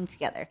now living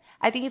together.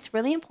 I think it's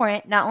really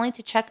important not only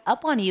to check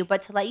up on you,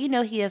 but to let you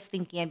know he is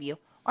thinking of you.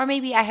 Or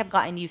maybe I have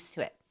gotten used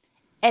to it.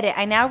 Edit.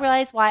 I now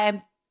realize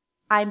why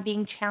I'm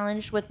being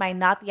challenged with my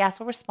not the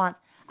asshole response.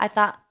 I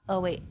thought,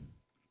 oh, wait.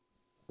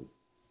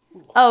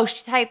 Oh,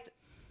 she typed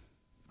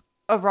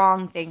a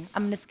wrong thing.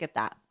 I'm going to skip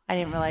that. I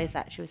didn't realize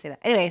that she would say that.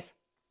 Anyways.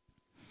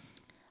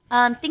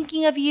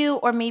 Thinking of you,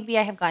 or maybe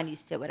I have gotten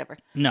used to it, whatever.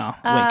 No,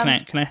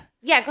 wait, can I?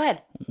 Yeah, go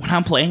ahead. When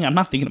I'm playing, I'm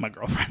not thinking of my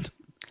girlfriend.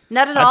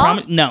 Not at all? I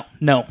promise,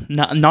 no,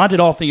 not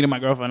at all thinking of my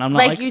girlfriend. I'm not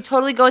like you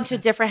totally go into a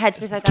different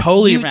headspace. Like that's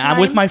totally different. I'm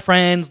with my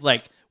friends,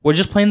 like we're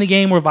just playing the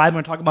game, we're vibing,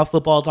 we're talking about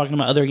football, talking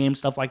about other games,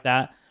 stuff like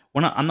that.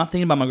 I'm not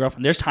thinking about my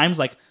girlfriend. There's times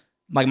like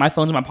my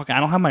phone's in my pocket, I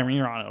don't have my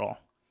ringer on at all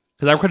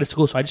because I work at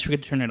school, so I just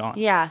forget to turn it on.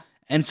 Yeah.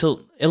 And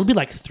so it'll be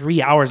like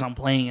 3 hours I'm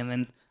playing, and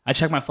then I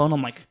check my phone.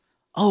 I'm like,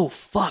 oh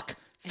fuck.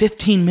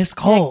 15 missed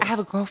calls. Like, I have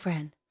a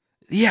girlfriend.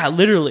 Yeah,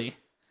 literally.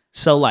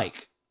 So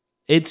like,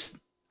 it's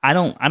I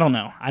don't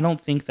know. I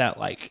don't think that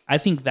like I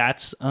think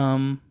that's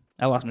I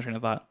lost my train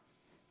of thought.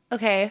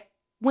 Okay.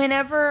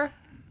 Whenever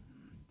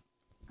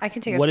I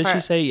can take. What did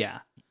she say? Yeah.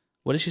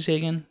 What did she say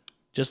again?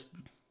 Just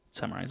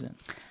summarize it.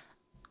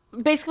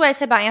 Basically, what I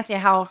said about Anthea,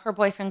 how her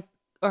boyfriend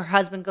or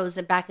husband goes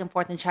back and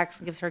forth and checks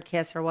and gives her a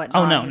kiss or whatnot.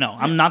 Oh no,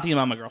 I'm not thinking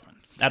about my girlfriend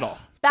at all.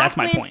 That's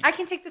my point. I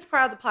can take this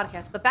part out of the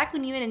podcast, but back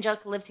when you and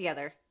Angelica lived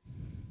together.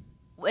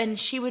 When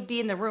she would be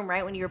in the room,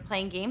 right? When you were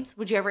playing games,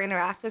 would you ever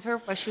interact with her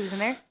while she was in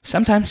there?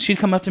 Sometimes she'd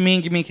come up to me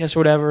and give me a kiss or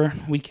whatever.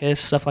 We'd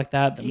kiss, stuff like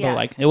that. Yeah. But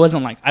like, it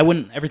wasn't like, I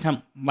wouldn't, every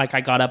time like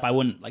I got up, I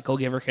wouldn't like go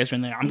give her a kiss or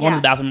anything. I'm going to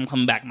the bathroom and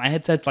coming back. My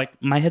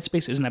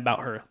headspace isn't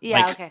about her.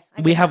 Yeah, like, okay.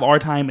 We have our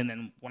time, and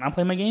then when I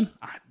play my game,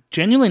 I'm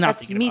genuinely not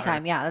thinking about her. That's me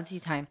time. Yeah, that's you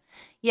time.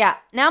 Yeah.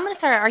 Now I'm going to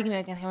start an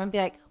argument with Anthony. I'm going to be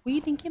like, were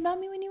you thinking about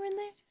me when you were in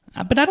there?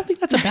 But I don't think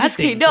that's a bad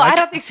thing. No, like, I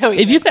don't think so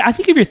either. I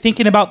think if you're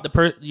thinking about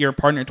your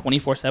partner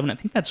 24/7, I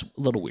think that's a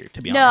little weird,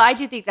 to be honest. No, I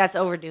do think that's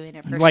overdoing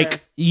it for like,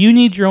 sure. You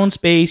need your own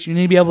space. You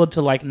need to be able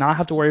to like not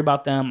have to worry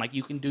about them. Like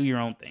you can do your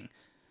own thing.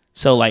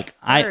 So like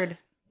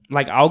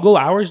I'll go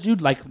hours,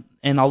 dude. Like,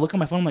 and I'll look at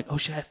my phone. I'm like, oh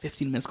shit, I have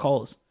 15 missed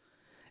calls.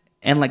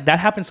 And like that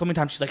happens so many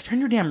times. She's like, turn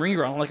your damn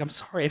ringer on. I'm like, I'm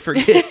sorry, I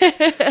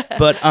forget.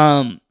 But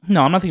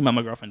no, I'm not thinking about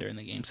my girlfriend during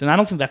the games, and I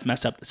don't think that's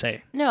messed up to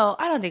say. No,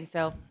 I don't think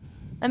so.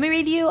 Let me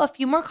read you a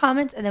few more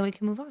comments and then we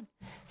can move on.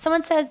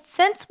 Someone says,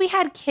 since we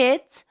had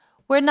kids,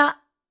 we're not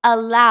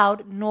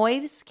allowed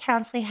noise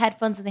canceling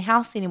headphones in the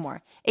house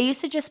anymore. It used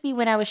to just be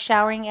when I was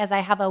showering, as I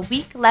have a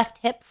weak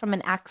left hip from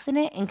an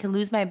accident and can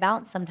lose my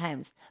balance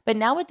sometimes. But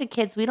now with the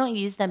kids, we don't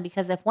use them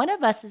because if one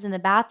of us is in the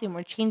bathroom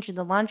or changing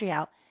the laundry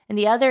out and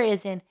the other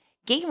is in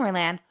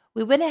Gamerland,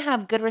 we wouldn't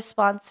have good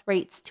response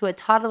rates to a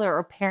toddler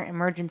or parent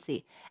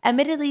emergency.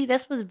 Admittedly,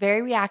 this was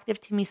very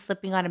reactive to me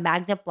slipping on a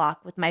magnet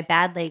block with my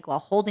bad leg while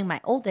holding my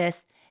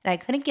oldest, and I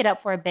couldn't get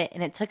up for a bit,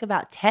 and it took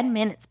about 10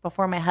 minutes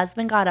before my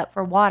husband got up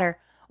for water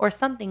or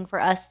something for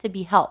us to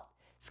be helped.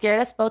 Scared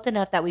us both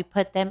enough that we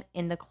put them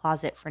in the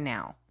closet for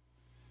now.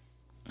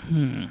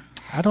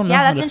 I don't know.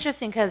 Yeah, that's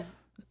interesting because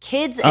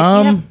kids, if you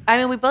have, I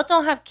mean, we both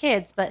don't have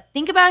kids, but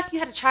think about if you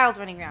had a child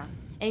running around.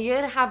 And you're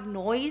going to have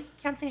noise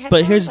canceling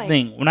headphones? But here's the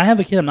thing. When I have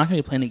a kid, I'm not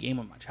going to be playing a game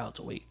when my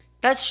child's awake.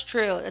 That's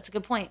true. That's a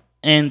good point.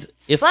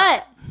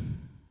 But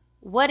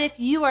what if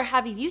you are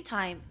having you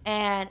time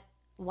and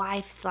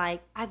wife's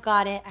like, I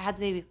got it, I had the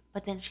baby,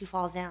 but then she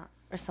falls down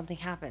or something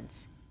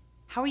happens?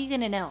 How are you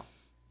going to know?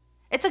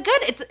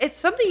 It's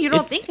something you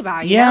don't think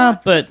about. You know?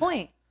 That's a good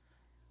point.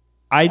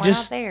 I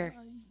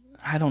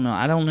don't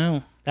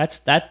know.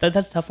 That's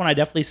a tough one. I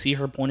definitely see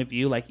her point of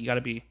view. Like you got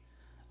to be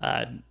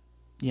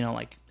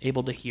like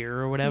able to hear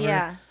or whatever.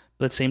 Yeah.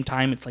 But at the same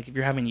time, it's like if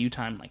you're having you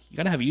time, like you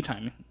gotta have you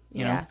time.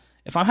 You know,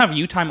 if I'm having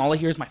you time, all I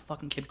hear is my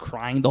fucking kid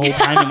crying the whole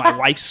time and my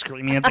wife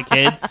screaming at the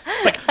kid.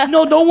 Like,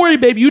 no, don't worry,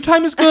 babe. You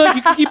time is good.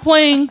 You can keep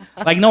playing.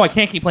 Like, no, I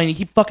can't keep playing. You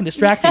keep fucking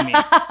distracting me.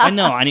 I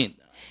know. I need.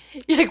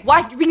 You're like,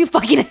 wife, you're being a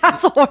fucking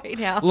asshole right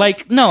now.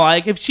 Like, no,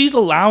 like if she's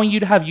allowing you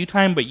to have you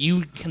time, but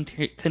you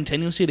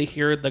continuously to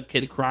hear the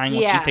kid crying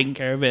while she's taking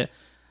care of it.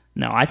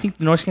 No, I think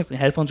the noise canceling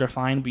headphones are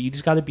fine, but you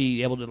just got to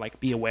be able to like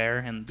be aware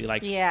and be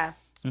like, Yeah.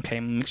 okay,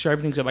 make sure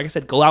everything's good. Like I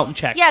said, go out and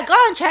check. Yeah, go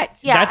out and check.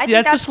 Yeah,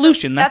 that's the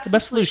solution. That's the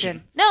best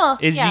solution. No,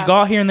 is you go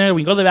out here and there.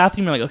 We go to the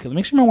bathroom. You're like, okay,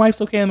 make sure my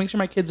wife's okay. Make sure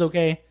my kid's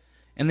okay,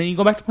 and then you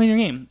go back to playing your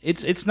game.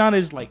 It's not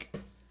as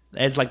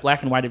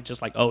black and white of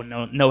just like, oh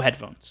no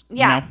headphones.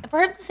 Yeah, You know?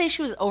 for him to say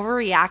she was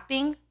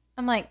overreacting,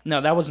 I'm like, No,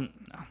 that wasn't.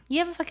 No. you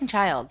have a fucking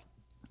child.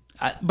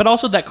 But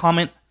also that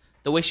comment,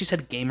 the way she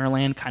said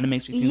Gamerland kind of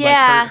makes me think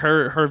Yeah. like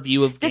her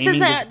view of This gaming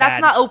isn't. is That's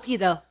bad. not OP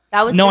though.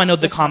 That was No, just I know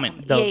the traditional.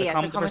 comment though. Yeah, The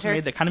comment the person commenter.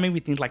 made that kind of made me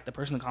think like the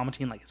person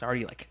commenting like it's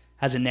already like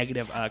has a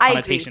negative agree.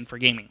 connotation for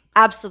gaming.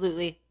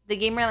 Absolutely. The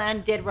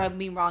Gamerland did rub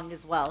me wrong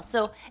as well.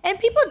 So, and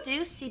people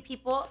do see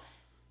people.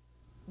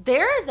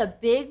 There is a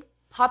big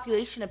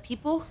population of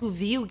people who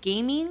view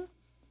gaming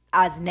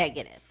as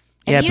negative.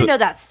 And Yeah, you but- know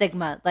that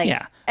stigma. Like,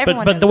 Yeah,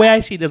 everyone but knows the way that. I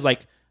see it is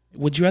like,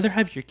 would you rather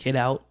have your kid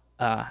out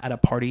at a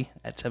party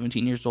at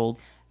 17 years old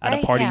at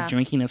Right, a party yeah.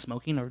 drinking and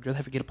smoking, or would you rather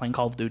have your kid playing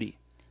Call of Duty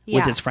with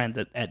Yeah. his friends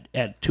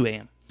at 2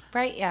 a.m.?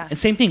 Right, yeah. And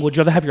same thing, would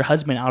you rather have your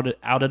husband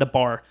out at a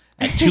bar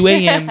at 2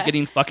 a.m.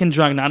 getting fucking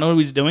drunk, not knowing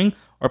what he's doing,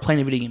 or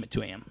playing a video game at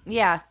 2 a.m.?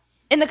 Yeah.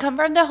 In the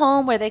comfort of the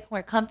home where they can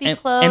wear comfy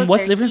clothes. And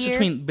what's the they're difference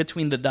here.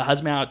 between the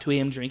husband out at 2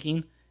 a.m.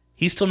 drinking?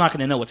 He's still not going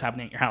to know what's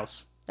happening at your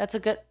house. That's a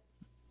good.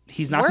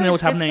 He's not going to know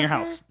what's happening at your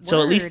Christopher. house.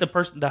 So at least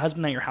Word. the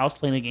husband at your house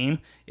playing a game,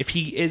 if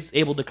he is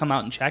able to come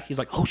out and check, he's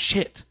like, oh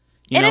shit.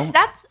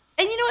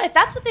 If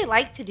that's what they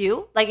like to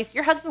do, like if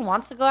your husband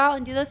wants to go out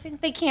and do those things,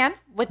 they can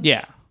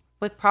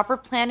with proper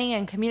planning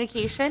and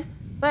communication.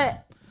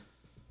 But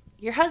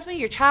your husband,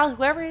 your child,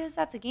 whoever it is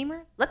that's a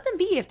gamer, let them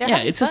be if they're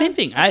having it's fun. the same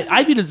thing.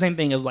 I view it the same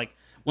thing as like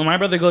when my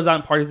brother goes out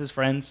and parties with his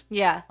friends.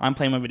 Yeah. I'm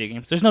playing my video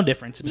games. There's no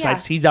difference.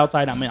 Besides, he's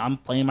outside. I'm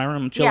playing in my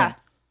room. I'm chilling. Yeah.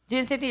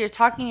 Doing the same thing. You're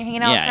talking, you're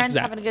hanging out with Yeah, friends,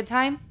 exactly. having a good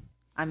time.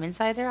 I'm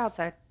inside, they're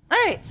outside. All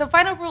right. So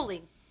final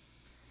ruling.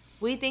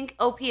 We think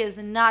OP is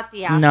not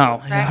the asshole. No,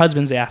 her correct?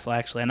 husband's the asshole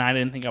actually, and I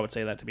didn't think I would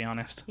say that, to be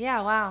honest.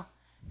 Yeah. Wow.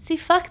 See,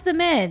 fuck the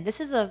men. This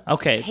is a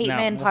Okay, hate no,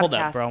 men podcast. hold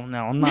up, bro.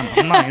 No, I'm not.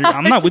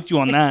 I'm not with you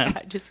on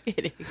that. Just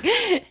kidding.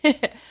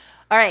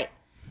 All right.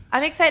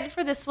 I'm excited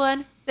for this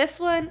one. This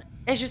one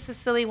is just a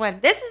silly one.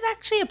 This is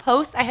actually a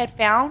post I had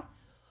found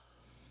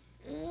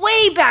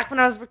way back when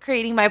I was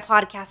creating my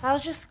podcast. I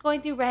was just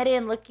going through Reddit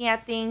and looking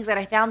at things, and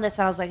I found this.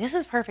 And I was like, this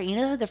is perfect. You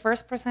know who the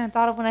first person I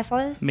thought of when I saw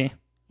this? Me.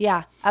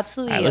 Yeah,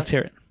 absolutely. All right, you. let's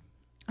hear it.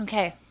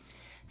 Okay.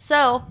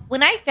 So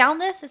when I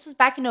found this was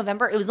back in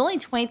November. It was only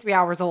 23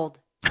 hours old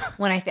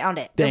when I found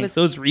it. Dang, It was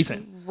so it's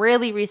recent.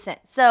 really recent.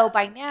 So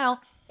by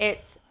now,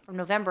 it's from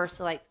November,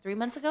 so like 3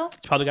 months ago.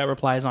 It's probably got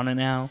replies on it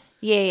now.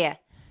 Yeah.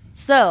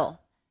 So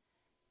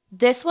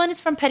this one is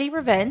from Petty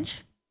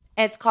Revenge.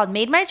 And it's called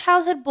Made My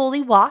Childhood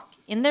Bully Walk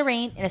in the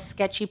Rain in a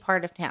Sketchy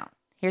Part of Town.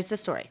 Here's the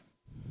story.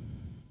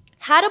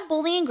 Had a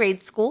bully in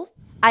grade school.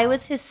 I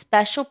was his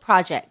special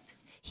project.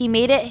 He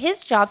made it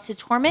his job to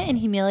torment and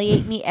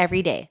humiliate me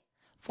every day.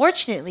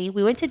 Fortunately,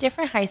 we went to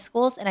different high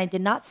schools and I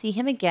did not see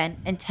him again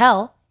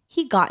until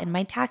he got in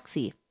my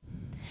taxi.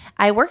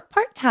 I worked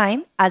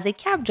part-time as a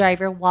cab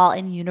driver while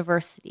in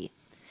university.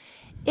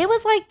 It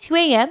was like 2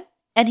 a.m.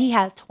 and he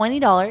had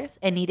 $20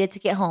 and needed to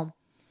get home.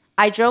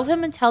 I drove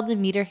him until the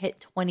meter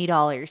hit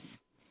 $20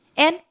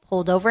 and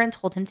pulled over and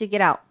told him to get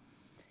out.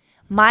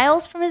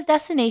 Miles from his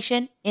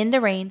destination, in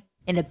the rain,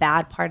 in a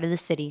bad part of the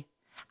city.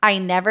 I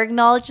never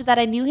acknowledged that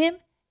I knew him.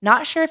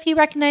 Not sure if he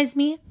recognized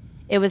me.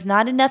 It was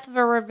not enough of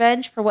a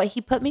revenge for what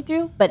he put me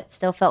through, but it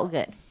still felt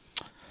good.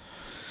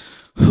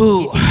 Whew.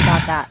 What do you think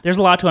about that? There's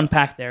a lot to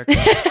unpack there. 'Cause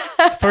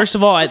first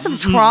of all, This is some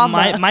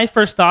trauma. My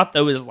first thought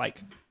though is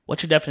like,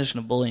 what's your definition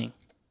of bullying?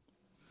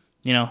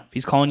 You know, if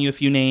he's calling you a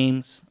few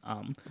names,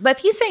 But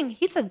if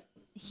he said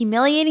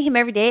humiliating him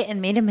every day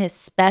and made him his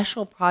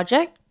special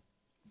project,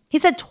 he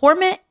said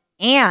torment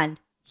and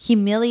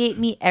humiliate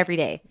me every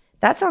day.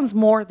 That sounds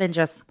more than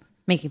just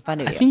making fun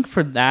of I you. think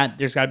for that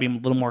there's got to be a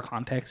little more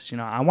context. You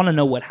know, I want to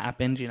know what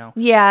happened. You know,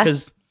 Yeah.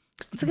 because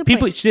It's a good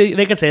people point.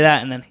 they could say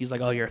that, and then he's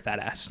like, "Oh, you're a fat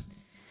ass."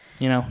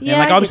 You know, Yeah, and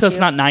like I obviously get that's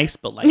you. not nice,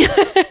 but like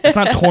it's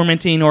not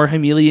tormenting or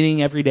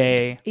humiliating every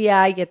day. Yeah,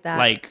 I get that.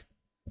 Like,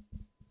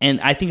 and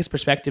I think it's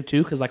perspective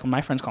too, because like when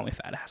my friends call me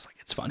fat ass, like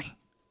it's funny.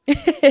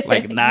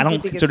 Like nah, I You do don't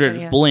think it's consider funny,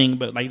 it yeah. as bullying,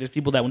 but like there's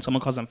people that when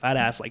someone calls them fat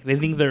ass, like they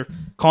think they're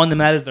calling them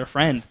that as their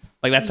friend.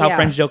 Like that's how Yeah.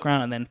 friends joke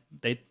around, and then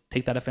they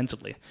take that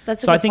offensively.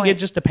 That's a so I good think point. it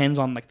just depends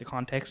on like the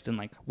context and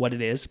like what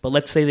it is. But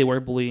let's say they were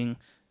bullying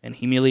and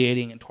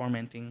humiliating and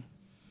tormenting.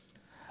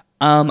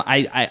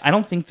 I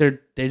don't think they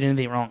did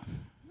anything wrong.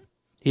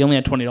 He only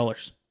had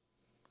 $20.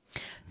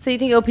 So you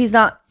think OP's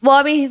not? Well,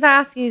 I mean, he's not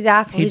asking he's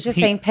asshole. He's just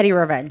he- saying petty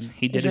revenge.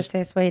 he did He's just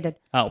saying that's what he did.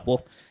 Oh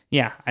well,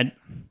 yeah. I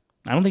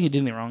don't think he did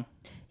anything wrong.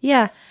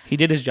 Yeah, He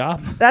did his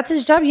job. that's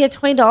his job. He had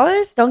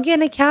 $20. Don't get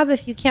in a cab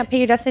if you can't pay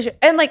your destination.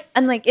 And like,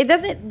 it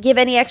doesn't give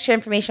any extra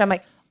information. I'm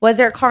like, was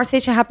there a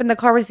conversation happened in the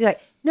car? Was he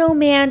like, no,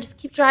 man, just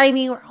keep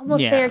driving. We're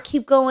almost Yeah. there.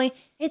 Keep going.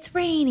 It's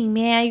raining,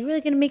 man. You really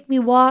gonna make me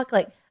walk?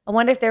 Like, I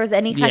wonder if there was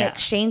any kind Yeah. of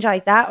exchange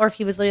like that, or if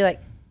he was literally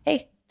like,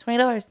 hey,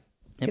 $20.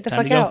 Yep, Get the time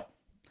fuck to go. out.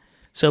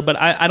 So, but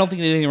I don't think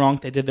they did anything wrong.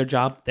 They did their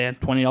job. They had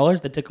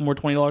 $20. They took him where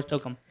 $20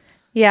 took them.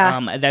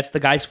 Yeah. That's the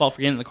guy's fault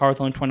for getting in the car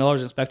with only $20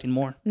 and expecting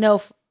more.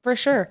 No, for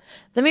sure.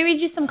 Let me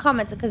read you some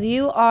comments because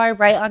you are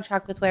right on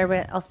track with what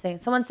everyone else is saying.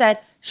 Someone said,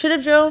 should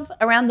have drove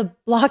around the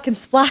block and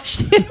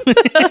splashed him.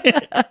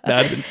 That would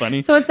have been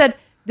funny. Someone said,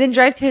 then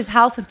drive to his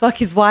house and fuck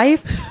his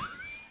wife.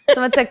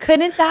 Someone said,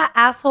 couldn't that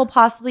asshole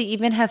possibly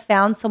even have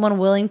found someone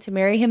willing to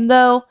marry him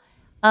though?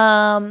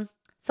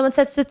 Someone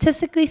said,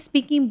 statistically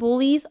speaking,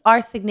 bullies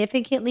are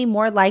significantly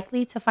more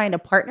likely to find a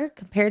partner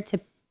compared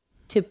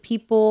to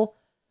people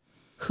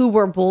who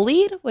were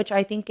bullied, which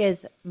I think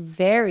is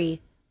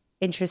very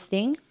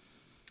interesting.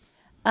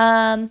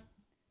 Someone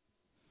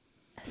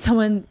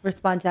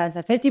responded to that and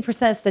said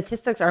 50% of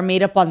statistics are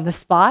made up on the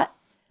spot.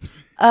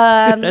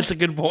 That's a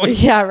good point.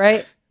 Yeah,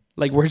 right.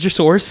 Like, where's your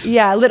source?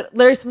 Yeah,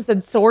 literally someone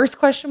said source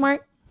question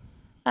mark.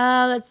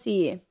 Let's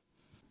see.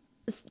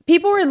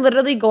 People were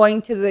literally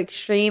going to the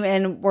extreme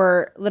and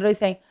were literally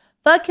saying,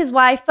 fuck his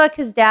wife, fuck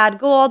his dad,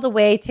 go all the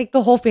way, take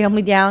the whole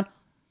family down.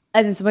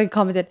 And then somebody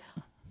commented,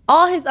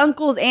 all his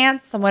uncles,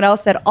 aunts. Someone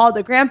else said all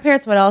the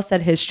grandparents. Someone else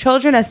said his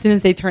children as soon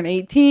as they turn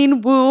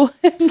 18. Woo.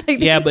 Like,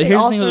 yeah, but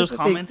here's the thing with those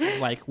comments is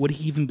like, would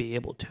he even be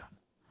able to?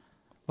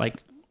 Like,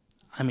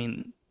 I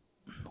mean,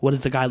 what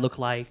does the guy look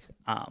like?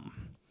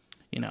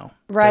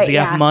 Right, does he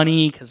have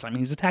money? Because, I mean,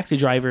 he's a taxi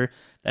driver.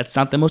 That's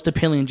not the most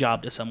appealing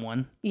job to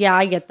someone. Yeah,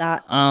 I get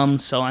that.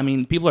 So, I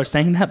mean, people are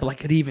saying that, but like,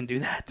 could he even do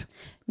that?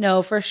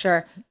 No, for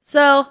sure.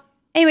 So,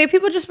 anyway,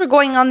 people just were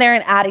going on there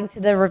and adding to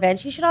the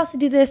revenge. You should also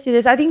do this, do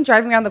this. I think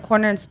driving around the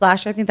corner and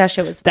splash, I think that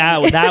shit was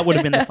funny. That would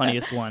have been the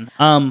funniest one.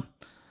 I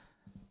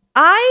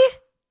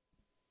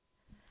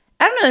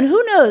don't know, and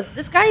who knows?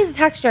 This guy is a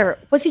taxi driver.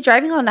 Was he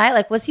driving all night?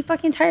 Like, was he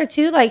fucking tired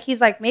too? Like,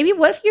 he's like, maybe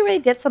what if he really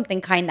did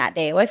something kind that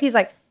day? What if he's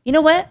like, you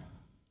know what?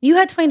 You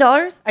had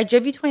 $20. I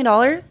drove you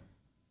 $20.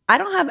 I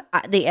don't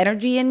have the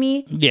energy in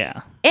me.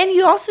 Yeah. And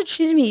you also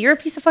treated me. You're a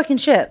piece of fucking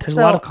shit. There's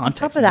a lot of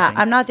context on top of that, missing.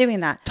 I'm not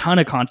doing that. Ton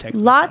of context.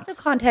 Lots of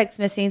context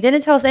missing.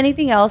 Didn't tell us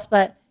anything else,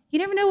 but you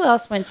never know what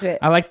else went to it.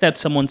 I like that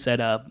someone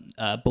said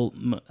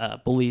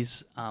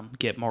bullies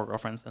get more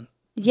girlfriends than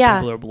Yeah.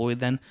 people are bullied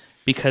then,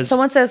 because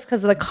Someone says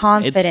because of the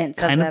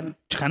confidence of them.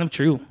 Kind of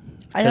true.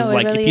 I know, Because it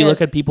like really if you look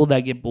is. at people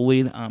that get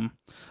bullied, a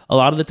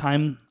lot of the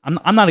time,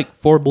 I'm not like,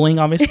 for bullying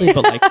obviously,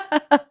 but like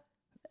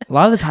a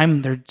lot of the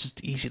time they're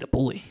just easy to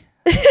bully.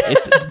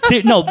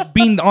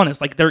 Being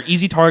honest, like they're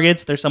easy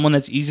targets. They're someone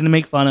that's easy to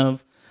make fun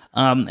of,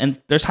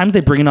 and there's times they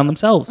bring it on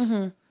themselves. Mm-hmm.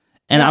 And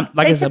Yeah. I'm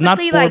like I said, I'm not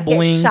for like,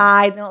 bullying. Get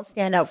shy. They don't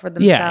stand up for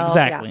themselves. Yeah,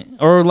 exactly. Yeah.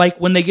 Or like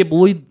when they get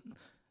bullied,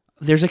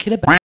 there's a kid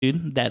at back,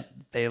 dude, that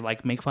they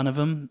like make fun of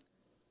him,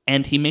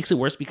 and he makes it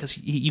worse because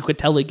you could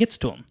tell it gets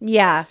to him.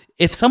 Yeah.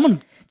 If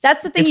someone,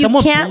 that's the thing, if you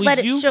someone can't let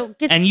it you show.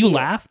 And you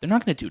laugh, they're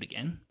not going to do it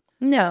again.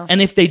 No.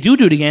 And if they do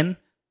it again,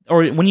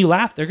 or when you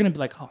laugh, they're going to be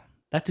like, "Oh,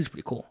 that dude's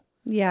pretty cool."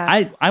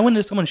 Yeah. I went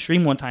to someone's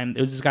stream one time. It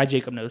was this guy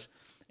Jacob knows,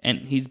 and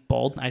he's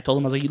bald. I told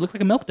him, I was like, "You look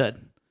like a milk dud."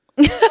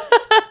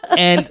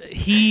 And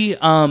he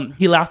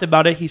laughed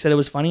about it. He said it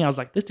was funny. I was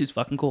like, "This dude's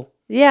fucking cool."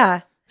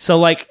 Yeah. So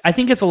like, I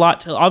think it's a lot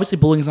to, obviously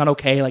bullying is not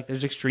okay. Like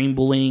there's extreme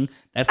bullying.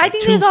 That's like, I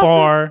think too there's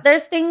far. also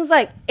there's things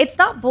like it's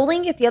not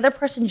bullying if the other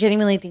person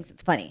genuinely thinks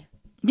it's funny.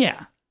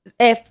 Yeah.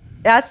 If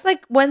that's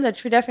like one of the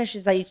true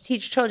definitions that you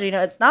teach children,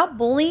 it's not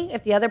bullying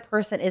if the other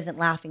person isn't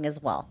laughing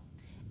as well.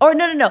 Or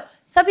no.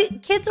 Some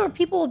kids or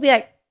people will be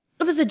like,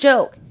 it was a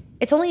joke.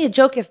 It's only a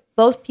joke if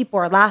both people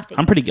are laughing.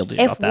 I'm pretty guilty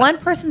about that. If one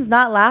person's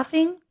not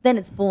laughing, then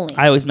it's bullying.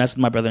 I always mess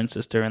with my brother and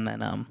sister, and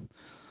then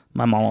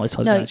my mom always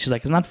tells me that. She's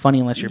like, "It's not funny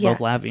unless you're both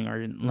laughing, or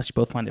unless you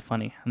both find it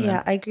funny." And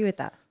yeah, I agree with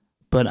that.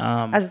 But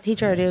as a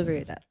teacher, I do agree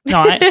with that.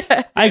 No,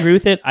 I agree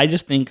with it. I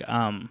just think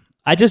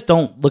I just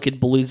don't look at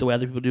bullies the way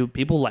other people do.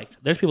 People like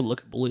there's people that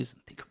look at bullies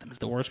and think of them as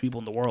the worst people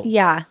in the world.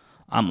 Yeah.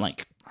 I'm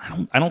like,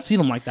 I don't see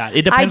them like that.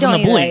 It depends on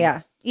the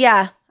bullying.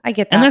 Yeah, I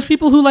get that. And there's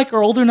people who like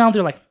are older now.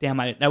 They're like, damn,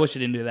 I wish I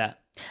didn't do that.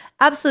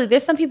 Absolutely.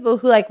 There's some people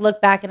who like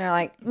look back and are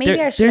like,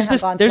 maybe I shouldn't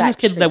have gone to There's that this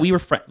kid extreme. that we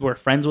were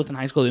friends with in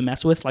high school that we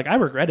messed with. Like, I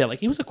regret it. Like,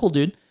 he was a cool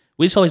dude.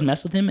 We just always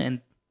messed with him, and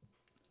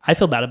I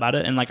feel bad about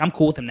it. And like, I'm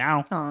cool with him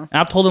now. Aww. And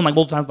I've told him like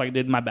multiple times, like,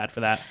 dude, my bad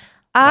for that.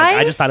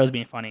 I just thought it was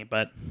being funny,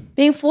 but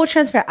being full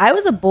transparent, I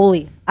was a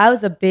bully. I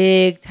was a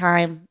big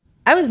time.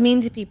 I was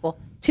mean to people.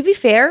 To be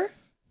fair,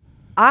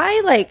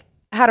 I like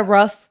had a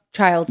rough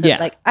childhood. Yeah.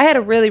 Like I had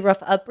a really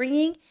rough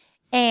upbringing,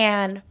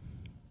 and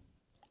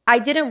I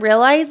didn't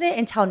realize it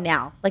until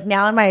now. Like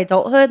now in my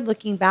adulthood,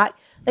 looking back,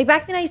 like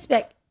back then I used to be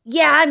like,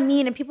 yeah, I'm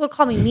mean, and people would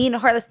call me mean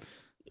and heartless.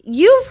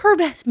 You've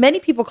heard many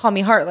people call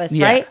me heartless,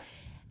 right?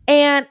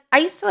 And I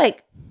used to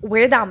like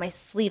wear that on my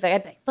sleeve. Like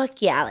I'd be like,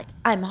 fuck yeah, like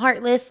I'm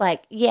heartless,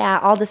 like yeah,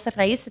 all this stuff.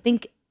 And I used to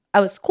think I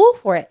was cool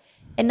for it.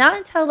 And not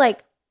until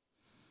like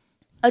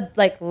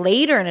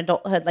later in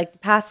adulthood, like the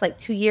past like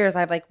 2 years,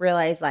 I've like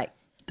realized like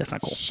that's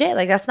not cool. Shit,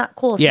 like that's not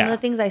cool. Some of the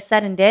things I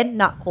said and did,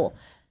 not cool.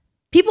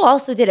 People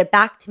also did it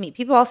back to me.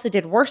 People also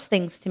did worse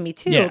things to me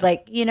too. Yeah.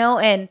 Like,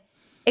 and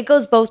it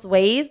goes both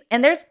ways.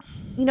 And there's,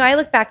 I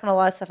look back on a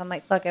lot of stuff. I'm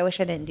like, fuck, I wish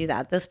I didn't do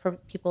that. Those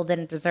people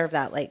didn't deserve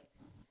that. Like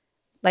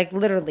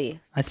literally.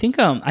 I think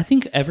for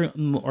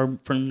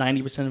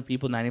 90% of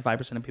people,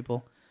 95% of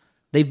people,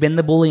 they've been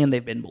the bully and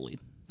they've been bullied.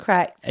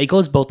 Correct. It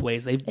goes both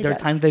ways. There are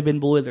times they've been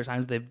bullied. There's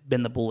times they've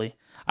been the bully.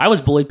 I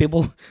was bullied,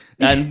 people.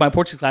 In my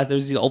Portuguese class, there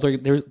was these older.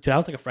 Dude, I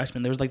was like a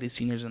freshman. There was like these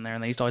seniors in there,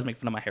 and they used to always make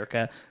fun of my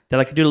haircut. They're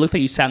like, "Dude, it looks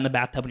like you sat in the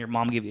bathtub and your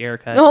mom gave you a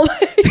haircut." Oh.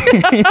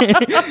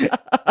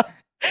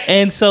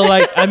 And so,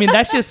 like, I mean,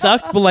 that shit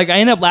sucked. But like, I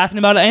ended up laughing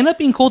about it. I ended up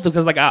being cool too,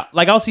 because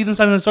I'll see them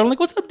standing in the store. I'm like,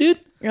 "What's up, dude?"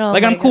 Oh,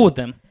 like, I'm cool with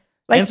them.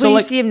 Like, and so, when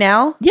you see him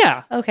now?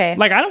 Yeah. Okay.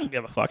 Like, I don't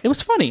give a fuck. It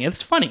was funny.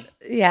 It's funny.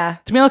 Yeah.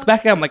 To me, I look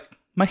back at it, I'm like,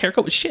 my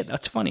haircut was shit.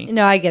 That's funny.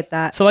 No, I get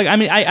that. So, like, I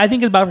mean, I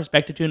think it's about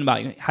perspective too and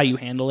about how you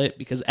handle it,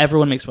 because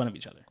everyone makes fun of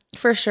each other.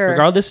 For sure.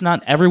 Regardless or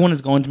not, everyone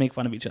is going to make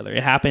fun of each other.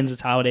 It happens.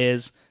 It's how it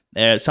is.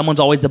 Someone's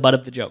always the butt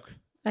of the joke.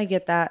 I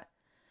get that.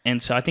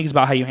 And so I think it's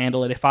about how you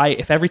handle it.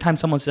 If every time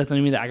someone says something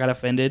to me that I got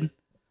offended,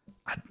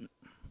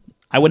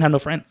 I wouldn't have no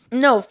friends.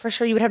 No, for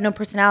sure. You would have no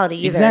personality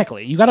either.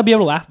 Exactly. You got to be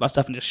able to laugh about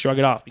stuff and just shrug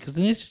it off, because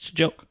then it's just a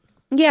joke.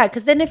 Yeah,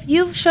 because then if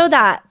you show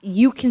that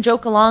you can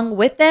joke along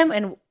with them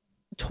and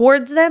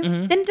towards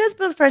them, then it does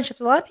build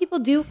friendships. A lot of people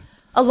do.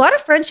 A lot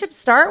of friendships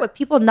start with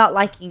people not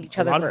liking each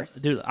other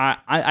first. Dude,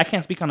 I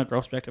can't speak on a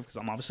girl's perspective because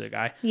I'm obviously a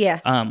guy.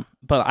 Yeah.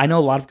 But I know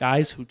a lot of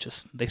guys who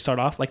they start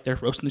off like they're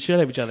roasting the shit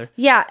out of each other.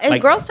 Yeah, and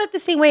like, girls start the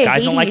same way.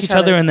 Guys don't like each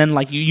other, and then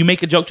like you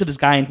make a joke to this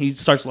guy and he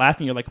starts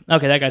laughing. You're like,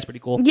 okay, that guy's pretty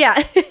cool.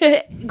 Yeah,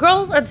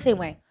 girls are the same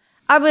way.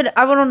 I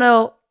don't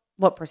know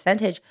what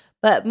percentage,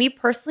 but me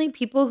personally,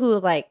 people who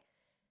like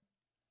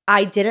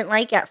I didn't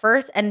like at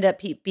first ended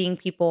up being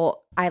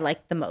people I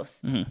liked the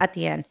most at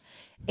the end.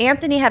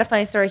 Anthony had a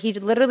funny story. He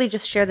literally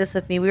just shared this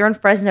with me. We were in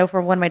Fresno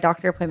for one of my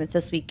doctor appointments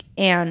this week,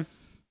 and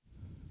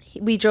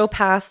we drove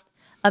past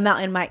a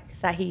Mountain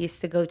Mike's that he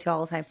used to go to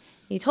all the time.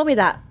 He told me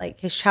that, like,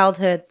 his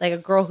childhood, like a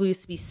girl who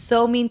used to be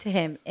so mean to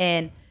him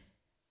in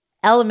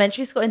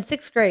elementary school, in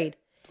 6th grade.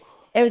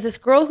 It was this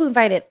girl who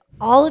invited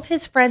all of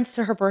his friends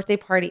to her birthday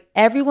party,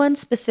 everyone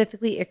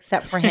specifically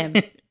except for him.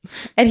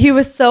 And he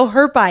was so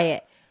hurt by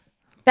it.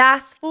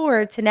 Fast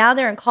forward to now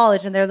they're in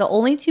college, and they're the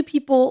only two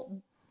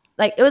people.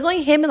 Like, it was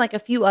only him and like a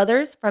few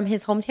others from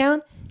his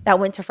hometown that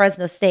went to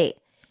Fresno State.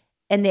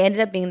 And they ended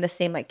up being the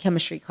same like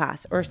chemistry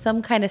class or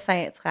some kind of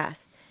science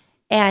class.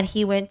 And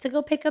he went to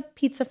go pick up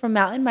pizza from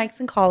Mountain Mike's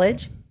in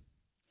college.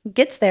 He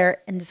gets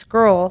there, and this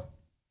girl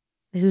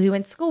who he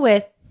went to school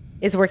with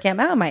is working at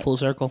Mountain Mike's. Full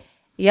circle.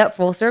 Yep,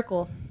 full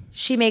circle.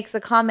 She makes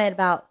a comment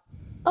about,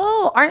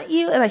 "Oh, aren't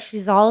you?" And like,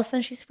 she's all of a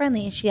sudden she's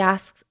friendly, and she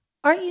asks,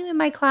 "Aren't you in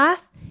my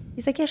class?"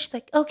 He's like, "Yeah." She's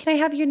like, "Oh, can I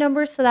have your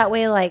number so that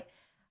way like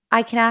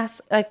I can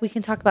ask, like, we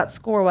can talk about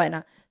school or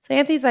whatnot." So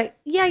Anthony's like,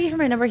 "Yeah, I gave her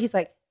my number." He's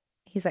like,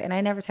 and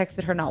I never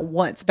texted her not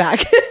once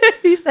back.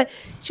 He said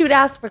she would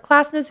ask for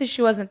class notes if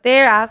she wasn't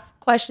there, ask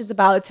questions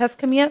about a test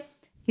coming up.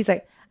 He's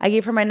like, "I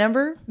gave her my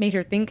number, made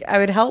her think I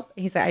would help."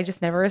 He's like, "I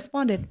just never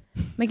responded."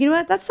 I'm like, you know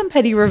what? That's some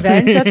petty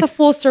revenge. That's a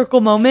full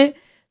circle moment.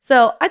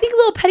 So I think a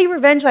little petty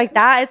revenge like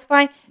that is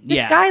fine.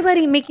 This guy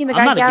making the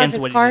guy get out of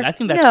his car. I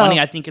think that's funny.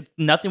 I think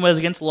nothing was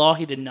against the law.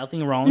 He did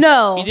nothing wrong.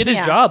 No. He did his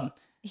job.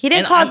 He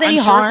didn't cause any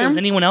harm. If there was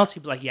anyone else,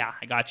 he'd be like, "Yeah,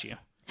 I got you."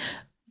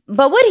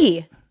 But would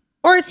he?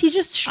 Or is he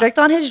just strict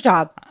on his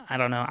job? I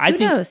don't know. I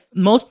think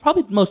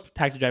most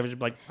taxi drivers would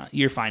be like,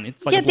 "You're fine.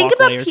 It's like a block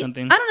away or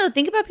something." I don't know.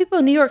 Think about people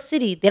in New York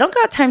City. They don't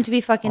got time to be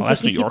fucking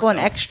taking people an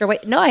extra way.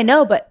 No, I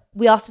know, but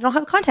we also don't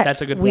have context.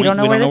 That's a good point. We don't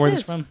know where this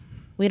is from.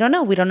 We don't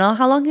know. We don't know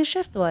how long his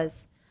shift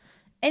was.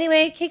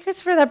 Anyway, okay,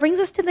 Christopher, that brings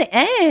us to the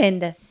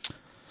end.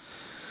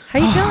 How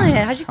you feeling?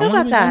 How'd you feel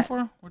about that?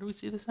 Where do we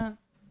see this at?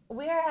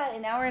 We are at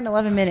 1 hour and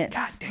 11 minutes.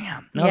 God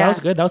damn. No, that was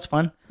good. That was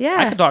fun. Yeah.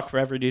 I could talk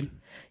forever, dude.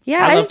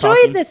 Yeah, I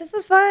enjoyed this. This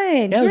was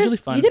fun. Yeah, it was really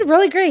fun. You did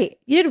really great.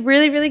 You did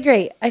really, really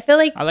great. I feel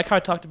like... I like how I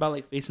talked about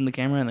like facing the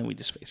camera and then we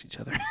just face each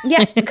other.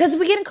 Yeah, because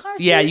we get in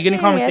conversation. Yeah, you get in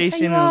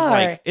conversation and it's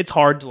like, it's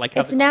hard to like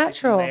have it's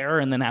natural there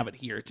and then have it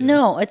here too.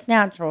 No, it's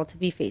natural to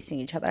be facing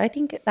each other. I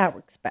think that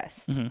works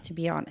best, to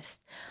be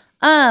honest.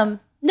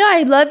 No,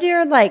 I loved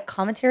your like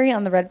commentary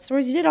on the Reddit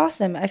stories. You did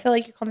awesome. I feel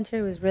like your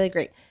commentary was really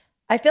great.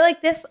 I feel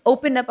like this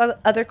opened up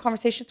other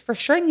conversations. For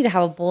sure, I need to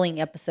have a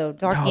bullying episode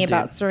talking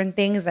about certain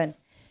things, and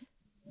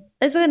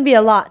there's going to be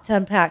a lot to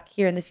unpack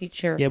here in the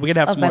future. Yeah, we're going to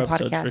have some more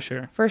episodes for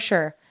sure. For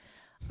sure.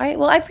 All right.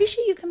 Well, I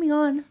appreciate you coming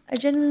on. I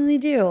genuinely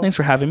do. Thanks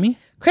for having me.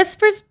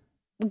 Christopher's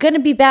going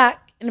to be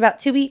back in about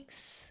 2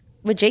 weeks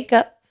with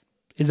Jacob.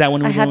 Is that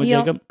when we're going with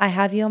Jacob? I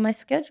have you on my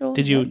schedule.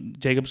 Did you?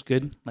 Jacob's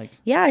good? Like?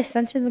 Yeah, I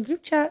sent him the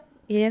group chat.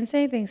 He didn't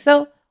say anything.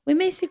 So we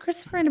may see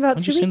Christopher in about 2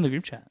 weeks. Why did you send the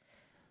group chat?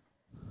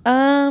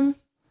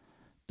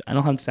 I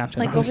don't have Snapchat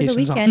like notifications over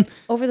the weekend. on.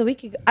 Over the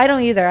week, I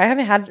don't either. I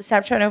haven't had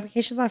Snapchat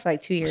notifications on for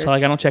like 2 years. So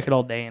like I don't check it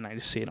all day, and I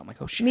just see it. I'm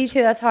like, oh shit. Me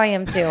too. That's how I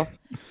am too.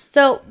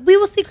 So we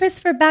will see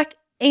Christopher back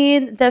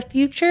in the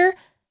future.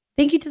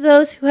 Thank you to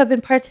those who have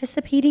been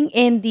participating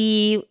in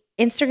the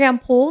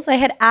Instagram polls. I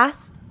had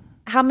asked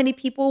how many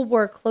people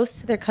were close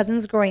to their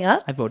cousins growing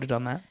up. I voted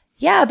on that.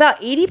 Yeah,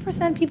 about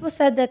 80% people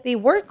said that they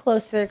were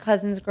close to their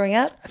cousins growing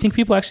up. I think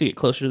people actually get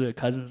closer to their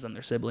cousins than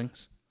their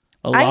siblings.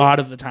 A lot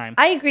of the time.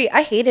 I agree.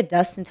 I hated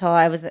Dust until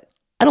I was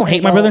I don't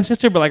hate my brother and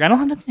sister, but like I don't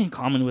have nothing in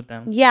common with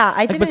them. Yeah, I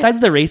like didn't. Besides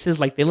the races,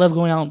 like they love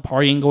going out and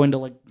partying, going to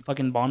like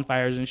fucking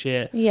bonfires and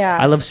shit. Yeah.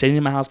 I love sitting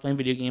in my house playing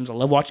video games. I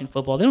love watching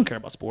football. They don't care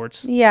about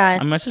sports. Yeah. I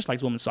mean, my sister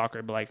likes women's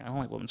soccer, but like I don't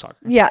like women's soccer.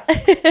 Yeah.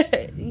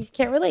 You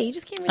can't relate. You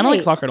just can't relate. I don't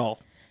like soccer at all.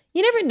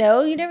 You never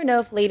know. You never know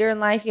if later in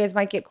life you guys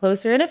might get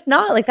closer, and if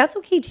not, like that's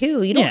okay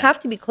too. You don't have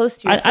to be close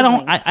to your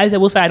siblings. I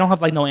will say I don't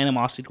have like no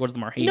animosity towards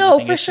them or hate. No,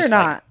 for sure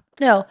not. Like,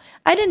 no,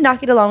 I did not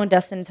get along with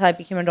Dustin until I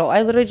became an adult.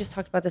 I literally just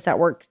talked about this at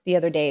work the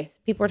other day.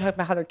 People were talking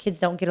about how their kids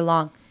don't get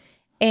along,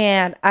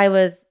 and I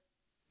was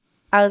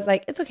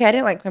like, it's okay. I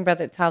didn't like my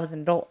brother until I was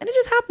an adult, and it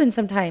just happens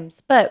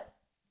sometimes. But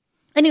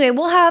anyway,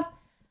 we'll have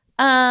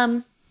how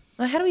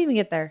do we even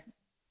get there?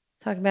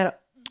 Talking about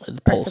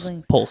our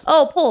siblings. Polls.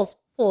 Oh, polls.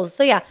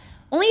 So yeah,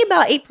 only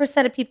about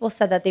 8% of people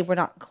said that they were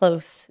not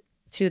close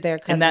to their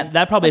cousins. And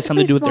that probably has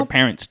something to do with their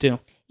parents too.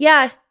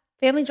 Yeah.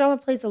 Family drama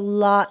plays a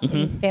lot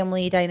in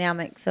family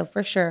dynamics, so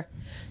for sure.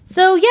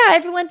 So yeah,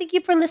 everyone, thank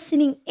you for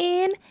listening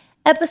in.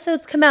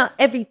 Episodes come out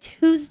every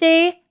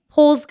Tuesday.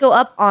 Polls go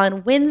up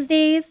on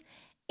Wednesdays.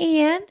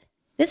 And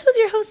this was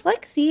your host,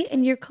 Lexi,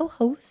 and your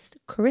co-host,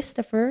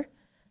 Christopher,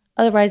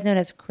 otherwise known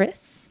as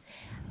Chris.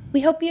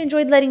 We hope you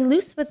enjoyed letting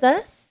loose with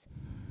us.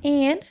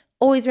 And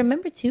always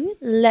remember to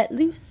let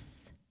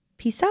loose.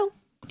 Peace out.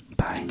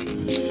 Bye.